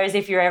I suppose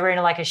if you're ever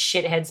in like a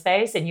shit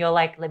headspace and you're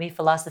like, let me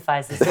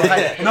philosophize this.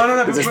 Like,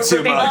 No. This is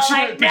too much.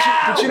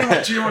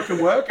 But you know what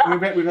can work?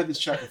 We've had this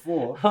chat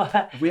before.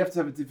 If we have to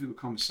have a difficult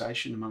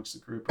conversation amongst the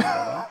group or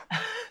whatever,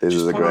 This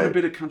is a put on a great.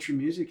 bit of country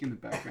music in the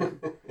background.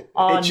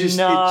 oh I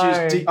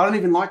no. don't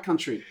even like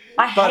country.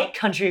 I hate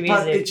country music.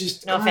 But it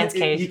just, no offense,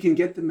 Keith. you can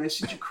get the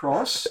message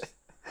across,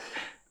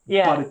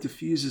 Yeah. but it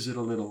diffuses it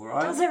a little,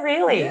 right? Does it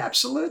really? Yeah,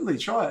 absolutely.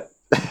 Try it.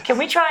 Can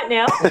we try it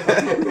now?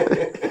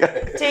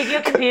 Take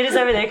your computers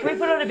over there. Can we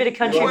put on a bit of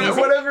country music?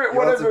 Whatever.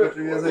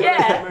 country music?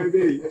 Yeah. it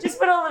may be. Just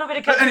put on a little bit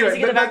of But country anyway,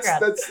 music in the but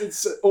background.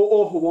 that's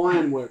or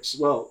Hawaiian works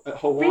well.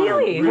 Hawaiian,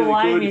 Really?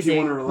 Hawaiian good music? if you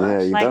want to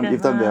relax. Yeah,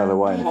 you've done the other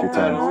wine a few Hop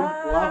times.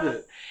 on, love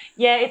it.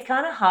 Yeah, it's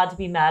kind of hard to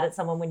be mad at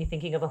someone when you're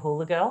thinking of a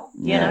hula girl,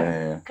 you know?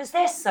 Yeah. Because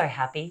they're so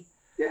happy.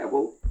 Yeah,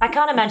 well, I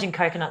can't imagine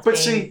coconuts but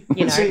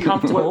being, see,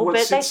 comfortable, what but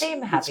they sits-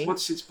 seem happy.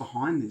 What sits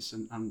behind this,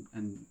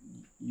 and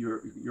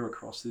you're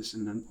across this,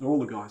 and then all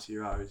the guys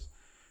here are, is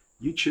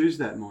you choose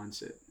that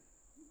mindset.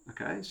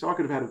 Okay, so I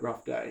could have had a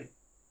rough day.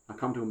 I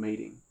come to a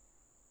meeting.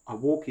 I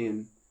walk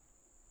in.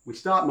 We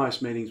start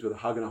most meetings with a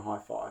hug and a high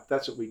five.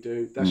 That's what we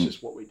do. That's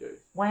just what we do,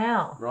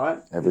 Wow. right?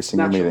 Every It's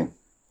single natural. meeting.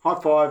 High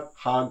five,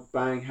 hug,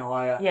 bang, how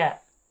are you? Yeah.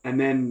 And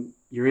then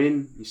you're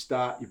in, you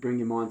start, you bring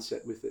your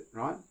mindset with it,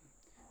 right?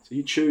 So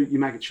you choose, you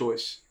make a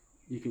choice.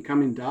 You can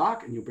come in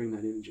dark and you'll bring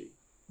that energy.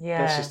 Yeah.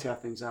 That's just how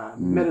things are. I've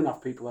met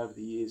enough people over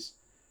the years,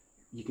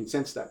 you can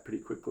sense that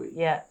pretty quickly.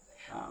 Yeah.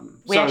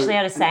 We So- actually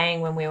had a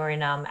saying when we were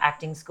in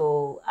acting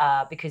school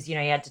because, you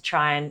had to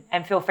try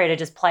and feel free to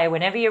just play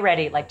whenever you're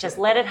ready. Like, just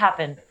let it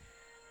happen.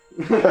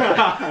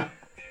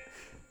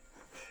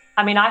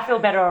 I mean, I feel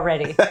better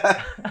already.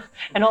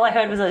 And all I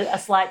heard was a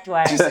slight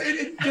dwang.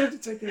 You have to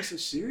take it so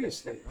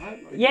seriously,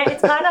 right? Like, Yeah,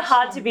 it's kind of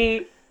hard to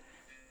be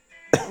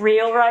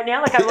real right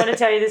now. Like, I want to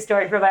tell you this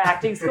story from my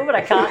acting school, but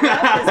I can't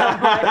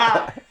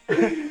now because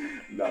I'm like,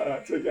 No,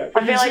 it's okay.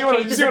 I feel like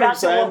Keith is about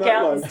to walk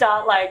out and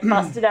start like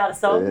busting out a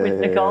song with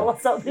Yeah. Nicole or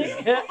something.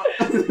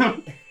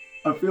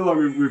 I feel like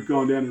we've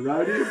gone down the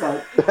road here,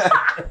 but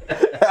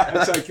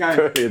that's okay.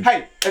 Brilliant.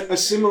 Hey, a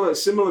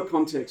similar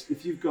context.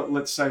 If you've got,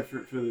 let's say, for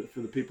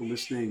the people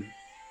listening,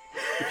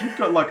 if you've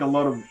got like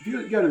if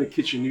you go to the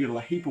kitchen, you've got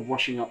a heap of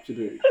washing up to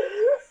do.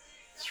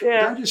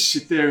 Yeah. Don't just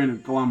sit there in a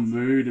glum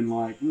mood and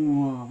like,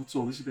 oh, what's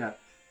all this about?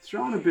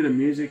 Throw on a bit of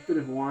music, bit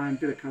of Hawaiian,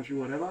 bit of country,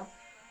 whatever,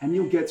 and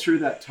you'll get through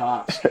that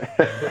task.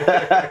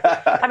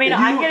 I mean,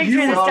 I'm getting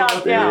through this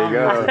task There now.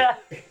 you go.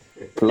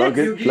 Plug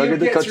You'll in the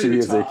get country through the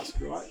music. task,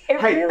 right? It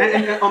Hey, really-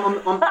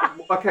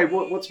 and okay,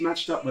 what's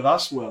matched up with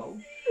us well?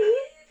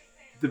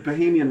 The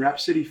Bohemian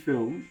Rhapsody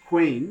film,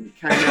 Queen,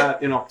 came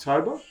out in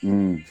October,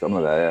 Something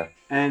like that,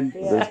 and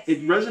Yes.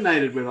 it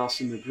resonated with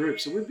us in the group.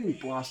 So we've been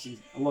blasting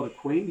a lot of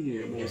Queen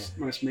here in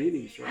most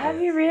meetings, right?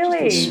 Have you Just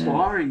really?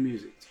 inspiring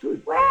music. It's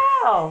good.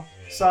 Wow.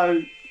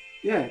 So,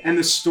 yeah, and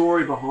the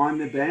story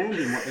behind the band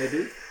and what they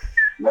do,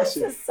 This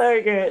massive. is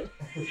so good.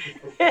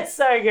 It's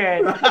so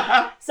good.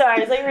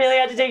 Sorry, it's like really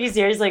hard to take you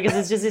seriously because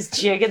it's just this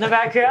chick in the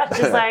background,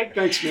 just like,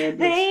 Thanks, man.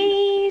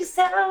 these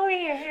so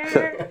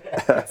weird.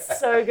 It's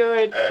so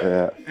good.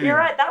 yeah. You're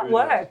right, that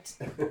worked.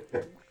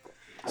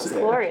 It's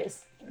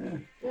glorious.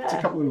 It's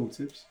a couple of little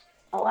tips.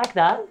 I like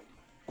that.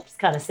 Just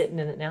kind of sitting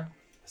in it now.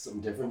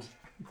 Something different.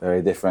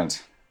 Very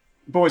different.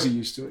 Boys are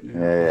used to it. Yeah.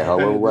 Yeah.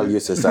 We're well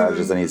used to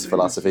Sarge's and his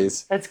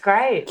philosophies. That's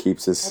great.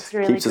 Keeps us That's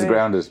really good.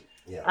 grounded.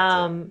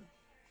 Yeah.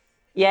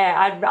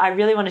 Yeah, I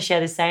really want to share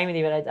this saying with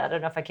you, but I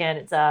don't know if I can.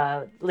 It's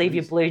leave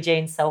your blue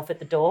jean self at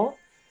the door.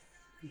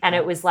 And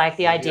it was like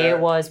the idea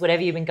was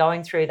whatever you've been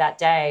going through that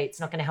day, it's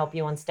not going to help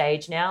you on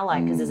stage now.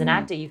 Like, because as an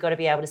actor, you've got to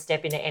be able to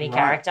step into any Right,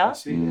 character. I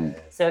see.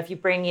 So if you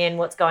bring in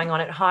what's going on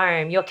at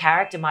home, your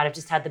character might have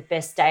just had the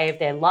best day of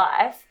their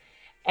life.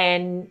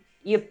 And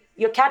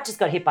your cat just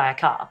got hit by a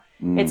car.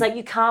 It's like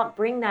you can't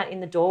bring that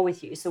in the door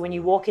with you. So when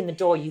you walk in the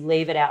door, you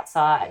leave it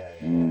outside.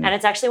 And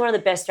it's actually one of the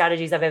best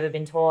strategies I've ever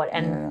been taught.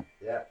 And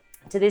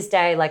to this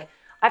day, like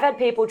I've had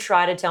people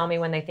try to tell me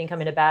when they think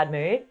I'm in a bad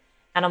mood.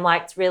 And I'm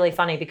like, it's really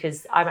funny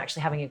because I'm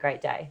actually having a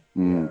great day.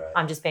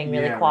 I'm just being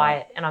really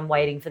quiet and I'm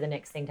waiting for the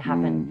next thing to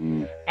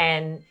happen.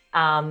 And,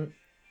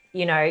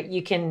 you know,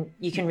 you can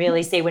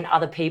really see when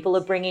other people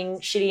are bringing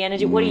shitty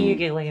energy. What are you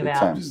giggling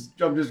about? I'm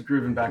just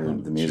grooving back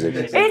on the music.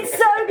 It's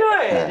so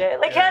good.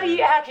 Like,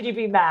 how could you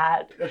be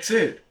mad? That's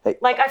it.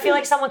 Like, I feel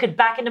like someone could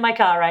back into my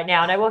car right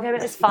now and I walk over,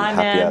 it's fine,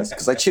 man.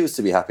 Because I choose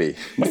to be happy.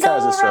 My It's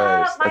car's all a straight.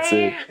 right, That's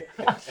it.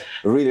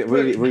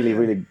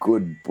 Really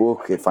good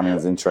book. If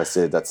anyone's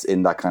interested, that's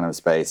in that kind of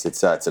space.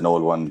 It's an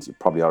old one. You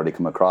probably already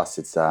come across.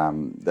 It's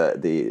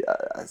the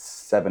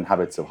 7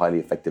 Habits of Highly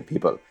Effective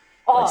People.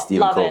 By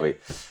Stephen love Covey.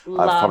 it.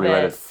 I've probably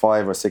read it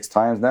 5 or 6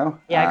 times now.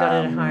 Yeah, I got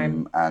it at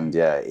home. And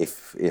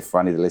if for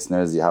any of the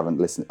listeners you haven't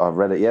listened or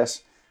read it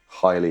yet,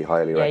 highly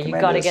recommend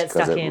you gotta it get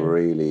stuck because it in.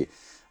 really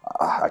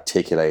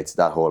articulates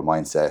that whole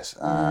mindset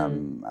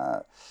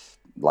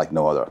like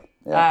no other.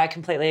 Yeah. I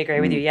completely agree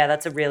with you. Yeah,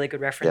 that's a really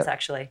good reference,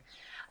 actually.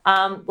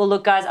 Well,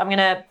 look, guys, I'm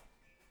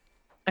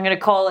gonna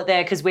call it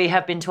there because we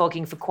have been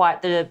talking for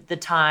quite the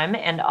time,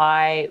 and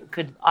I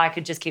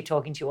could just keep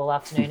talking to you all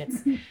afternoon.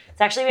 It's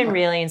actually been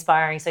really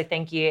inspiring. So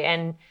thank you,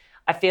 and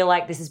I feel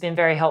like this has been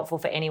very helpful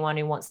for anyone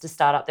who wants to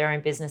start up their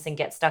own business and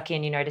get stuck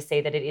in. You know, to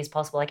see that it is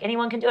possible. Like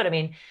anyone can do it. I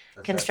mean,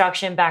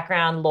 construction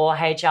background, law,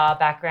 HR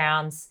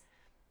backgrounds.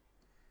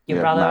 Your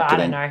brother,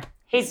 marketing. I don't know.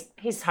 He's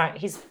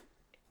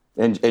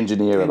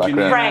Engineer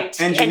background.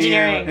 great.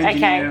 Engineering.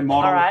 Okay.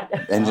 Model. All right.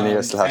 Engineer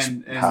and- slash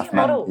and- half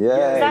Model. man. Yeah,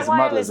 Is that he's a why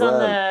he model was as well. on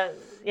the?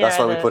 That's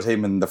why we put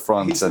him in the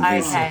front. He's- and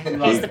Okay,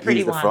 he's the pretty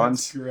he's the one.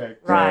 front.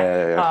 Correct. Right.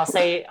 Yeah. Oh, so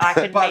I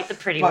could meet the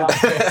pretty one.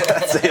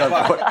 See,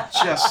 But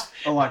just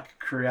a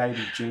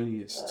creative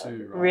genius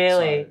too, right?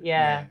 Really? So,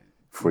 Yeah.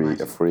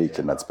 a freak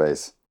in that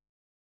space.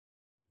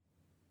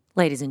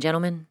 Ladies and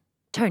gentlemen,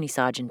 Tony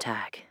Sargent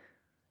Tag.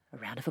 A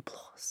round of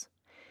applause.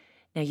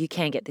 Now, you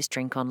can get this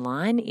drink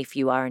online if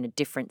you are in a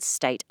different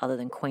state other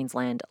than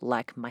Queensland,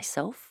 like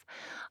myself.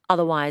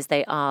 Otherwise,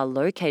 they are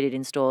located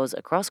in stores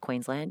across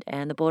Queensland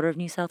and the border of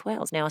New South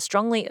Wales. Now, I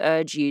strongly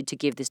urge you to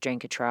give this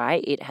drink a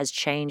try. It has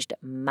changed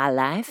my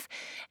life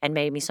and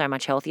made me so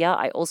much healthier.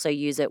 I also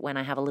use it when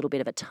I have a little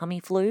bit of a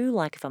tummy flu,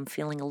 like if I'm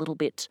feeling a little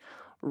bit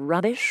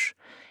rubbish.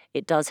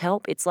 It does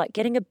help. It's like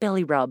getting a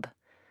belly rub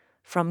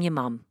from your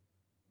mum,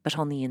 but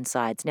on the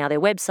insides. Now, their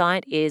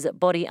website is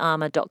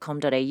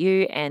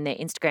bodyarmour.com.au and their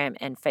Instagram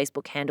and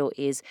Facebook handle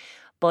is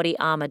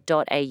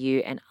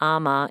bodyarmour.au, and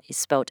armour is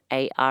spelt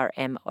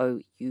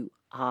ARMOUR.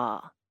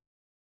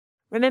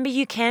 Remember,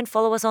 you can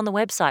follow us on the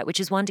website, which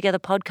is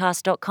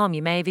onetogetherpodcast.com.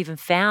 You may have even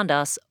found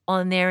us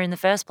on there in the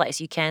first place.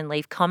 You can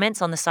leave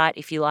comments on the site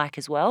if you like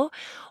as well,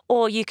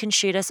 or you can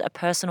shoot us a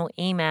personal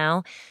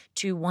email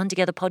to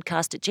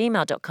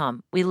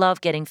onetogetherpodcast@gmail.com. We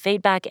love getting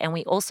feedback, and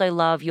we also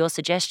love your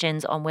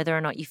suggestions on whether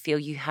or not you feel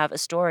you have a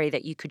story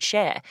that you could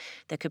share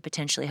that could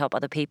potentially help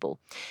other people.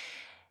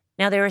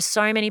 Now, there are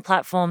so many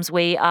platforms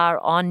we are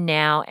on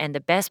now, and the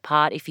best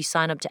part, if you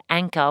sign up to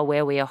Anchor,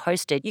 where we are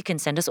hosted, you can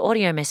send us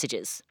audio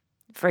messages.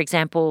 For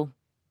example,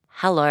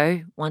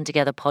 hello, One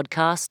Together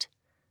Podcast.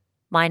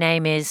 My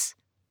name is,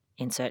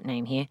 insert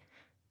name here,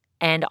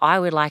 and I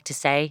would like to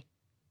say,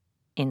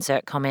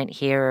 insert comment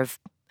here of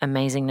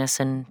amazingness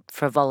and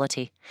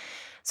frivolity.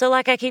 So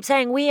like I keep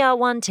saying, we are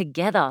one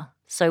together.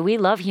 So we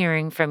love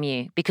hearing from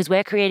you because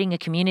we're creating a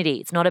community.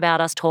 It's not about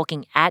us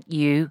talking at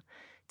you.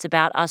 It's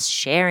about us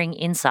sharing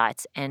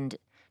insights and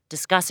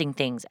discussing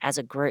things as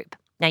a group.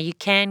 Now, you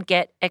can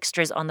get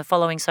extras on the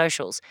following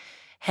socials: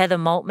 Heather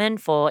Maltman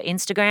for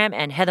Instagram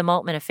and Heather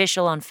Maltman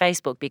Official on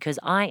Facebook, because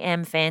I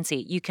am fancy.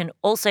 You can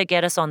also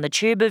get us on the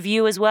Tube of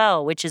You as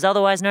well, which is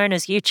otherwise known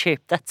as YouTube.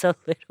 That's a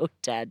little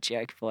dad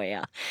joke for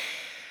you.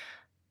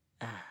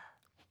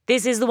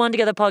 This is the One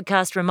Together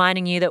podcast,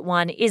 reminding you that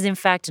one is in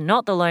fact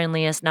not the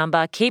loneliest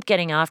number. Keep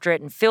getting after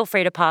it, and feel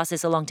free to pass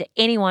this along to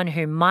anyone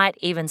who might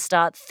even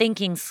start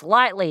thinking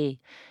slightly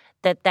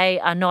that they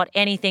are not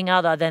anything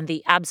other than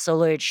the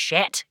absolute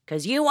shit.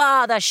 Because you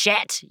are the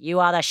shit.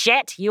 You are the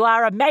shit. You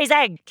are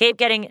amazing. Keep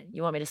getting...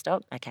 You want me to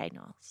stop? Okay,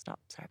 no, I'll stop.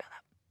 Sorry about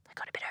that. I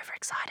got a bit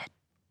overexcited.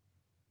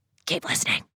 Keep listening.